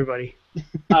job, everybody.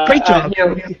 Great job.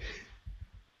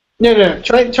 No.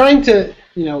 Trying to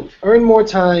earn more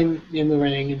time in the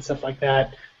ring and stuff like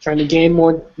that. Trying to gain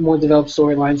more developed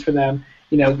storylines for them.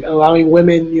 Allowing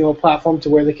women a platform to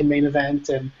where they can main event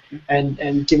and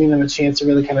giving them a chance to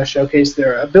really kind of showcase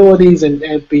their abilities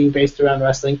and being based around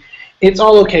wrestling. It's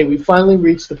all okay. We finally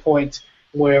reached the point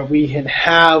where we can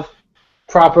have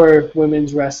proper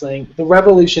women's wrestling. The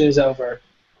revolution is over.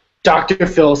 Dr.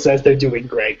 Phil says they're doing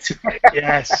great.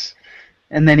 Yes.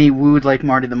 And then he wooed like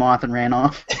Marty the Moth and ran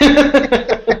off.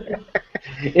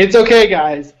 It's okay,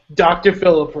 guys. Dr.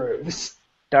 Phil approves.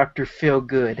 Dr. Phil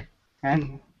Good. Huh?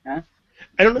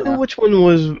 I don't know which one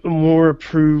was more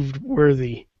approved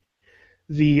worthy.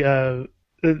 The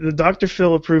Dr.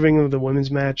 Phil approving of the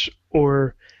women's match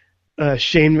or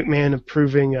Shane McMahon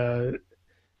approving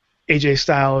AJ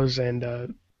Styles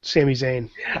and Sami Zayn.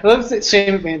 I love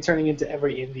Shane McMahon turning into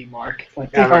every indie mark.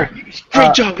 Like,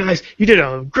 Great job, guys! You did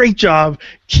a great job.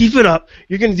 Keep it up.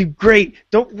 You're gonna do great.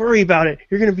 Don't worry about it.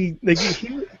 You're gonna be like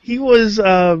he was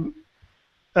fucking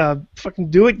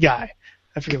do it guy.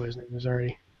 I forget what his name was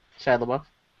already. Shia LaBeouf.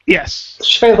 Yes.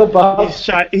 Shia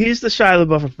LaBeouf. He's the Shia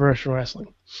LaBeouf of professional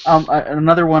wrestling.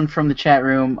 Another one from the chat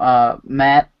room.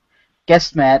 Matt.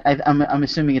 Guest Matt, I'm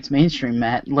assuming it's mainstream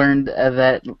Matt, learned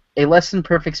that a less than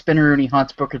perfect spinneroonie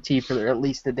haunts Booker T for at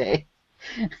least a day.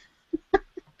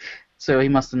 So he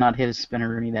must have not hit his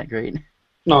spinneroonie that great.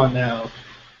 Oh, no.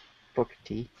 Booker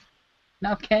T.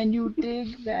 Now can you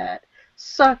dig that,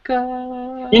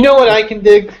 sucker? You know what I can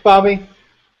dig, Bobby?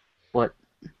 What?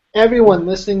 Everyone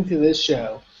listening to this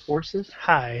show. Horses?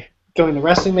 Hi. Going to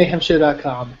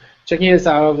WrestlingMayhemShow.com, checking us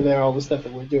out over there, all the stuff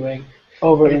that we're doing.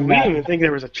 We didn't even think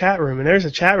there was a chat room, and there's a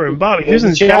chat room. Bobby, who's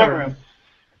in the chat room?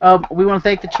 We want to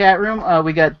thank the chat room.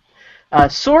 We got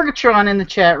Sorgatron in the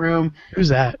chat room. Who's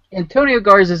that? Antonio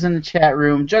Garza's in the chat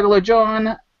room. Juggalo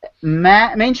John,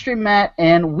 Matt, Mainstream Matt,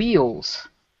 and Wheels.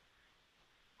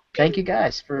 Thank you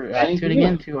guys for tuning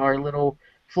in to our little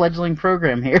fledgling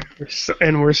program here.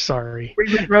 We're sorry.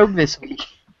 We went rogue this week.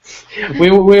 We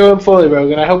went fully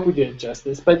rogue, and I hope we did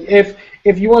justice. But if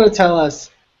you want to tell us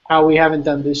how we haven't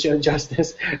done this show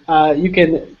justice, you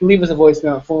can leave us a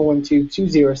voicemail at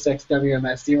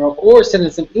 412-206-WMS0 or send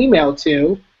us an email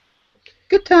to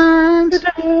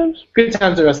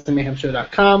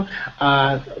goodtimes@WrestlingMayhemShow.com.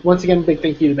 Once again, big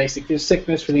thank you to Basic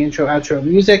Sickness for the intro outro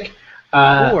music.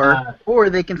 Or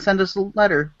they can send us a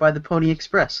letter by the Pony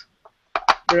Express.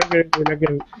 We're not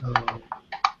gonna.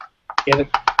 Yeah,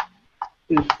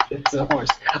 it's a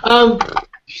horse.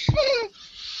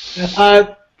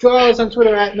 Follow us on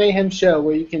Twitter at Mayhem Show,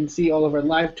 where you can see all of our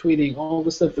live tweeting, all the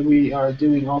stuff that we are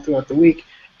doing all throughout the week.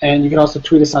 And you can also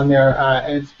tweet us on there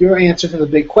as your answer to the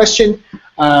big question.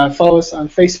 Follow us on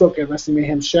Facebook at Wrestling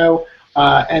Mayhem Show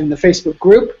and the Facebook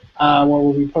group, where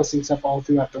we'll be posting stuff all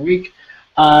throughout the week.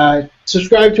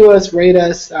 Subscribe to us, rate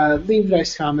us, leave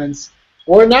nice comments,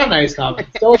 or not nice comments.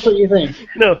 Tell us what you think.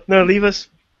 No, leave us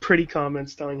pretty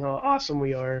comments telling how awesome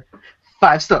we are.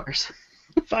 5 stars.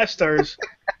 5 stars.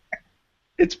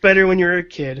 It's better when you're a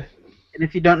kid. And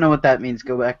if you don't know what that means,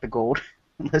 go back to gold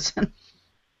and listen.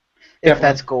 If Definitely.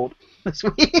 that's gold this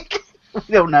week. We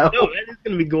don't know. No, that is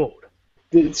going to be gold.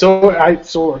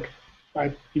 Sorg.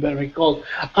 You better make it gold.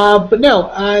 But no,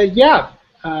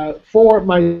 for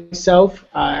myself,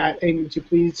 at Aiming to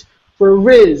Please, for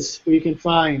Riz, who you can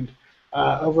find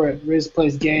over at Riz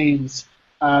Plays Games.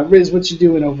 Riz, what you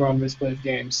doing over on Riz Plays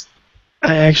Games?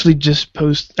 I actually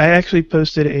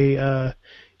posted a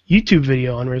YouTube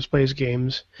video on Riz Plays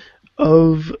Games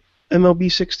of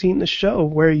MLB 16, the show,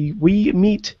 where we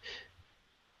meet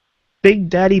Big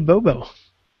Daddy Bobo.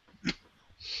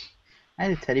 I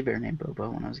had a teddy bear named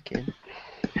Bobo when I was a kid.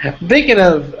 Thinking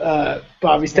of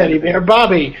Bobby's teddy bear,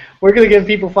 Bobby, where can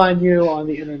people find you on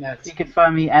the internet? You can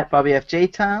find me at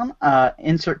BobbyFJTown,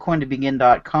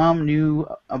 insertcointobegin.com, new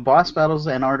boss battles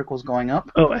and articles going up.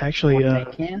 Oh, actually, when they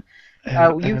can. We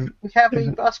have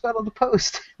a boss battle to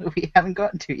post that we haven't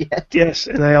gotten to yet. Yes,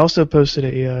 and I also posted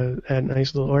a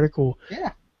nice little article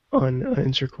on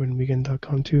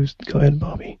insertcointobegin.com too. Go ahead,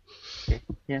 Bobby. Okay.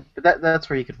 Yeah, but that's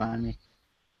where you can find me.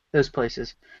 Those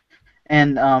places.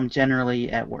 And generally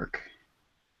at work.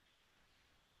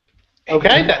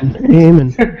 Okay, then.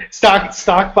 Amen.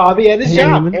 Stock Bobby at his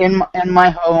job. In my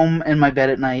home, in my bed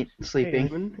at night,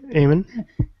 sleeping. Amen.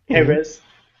 Hey, Riz.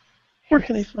 Where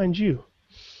can they find you?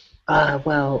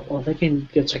 Well, they can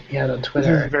go check me out on This is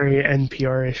Twitter. very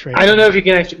NPR-ish right I don't now. know if you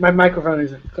can actually. My microphone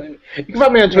isn't clear. You can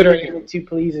find me on Twitter at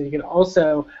Aiming2Please, and you can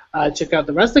also check out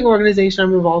the wrestling organization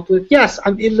I'm involved with. Yes,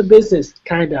 I'm in the business,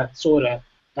 kinda, sorta,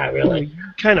 not really. You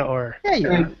kind of are. Yeah, you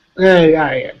are.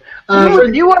 I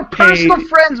am. You are personal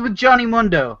friends with Johnny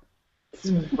Mundo.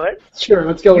 What? Sure,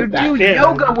 let's go You with that. do Yeah,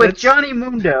 yoga with that's- Johnny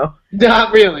Mundo.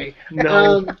 Not really.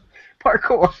 No.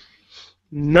 Parkour.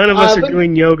 None of us are but-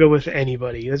 doing yoga with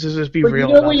anybody. Let's just be But you real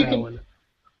know about what you that can- one.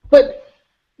 But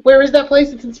where is that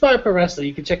place? It's Inspire Pro Wrestling.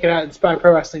 You can check it out at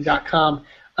inspireprowrestling.com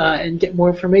and get more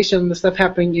information on the stuff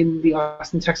happening in the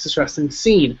Austin, Texas wrestling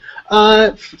scene.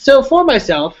 So for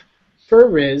myself, for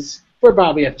Riz, for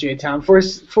Bobby FJ Town, for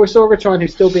Sorgatron,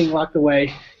 who's still being locked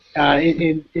away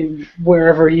in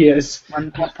wherever he is.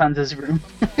 Panza's room.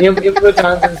 in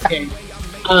Latanza's game.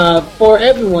 For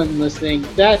everyone listening,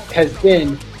 that has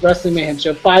been Wrestling Mayhem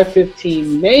Show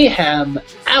 515 Mayhem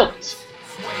out. Just wait,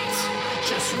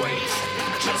 just wait,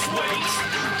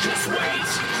 just wait,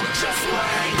 just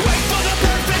wait. Wait for the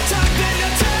perfect time, then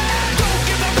attack. Don't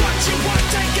give up what you want,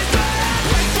 take it back.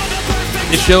 Wait for the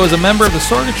perfect This show is a member of the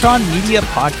Sorgatron Media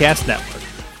Podcast Network.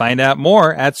 Find out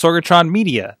more at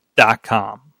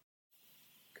sorgatronmedia.com.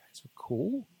 Guys are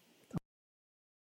cool.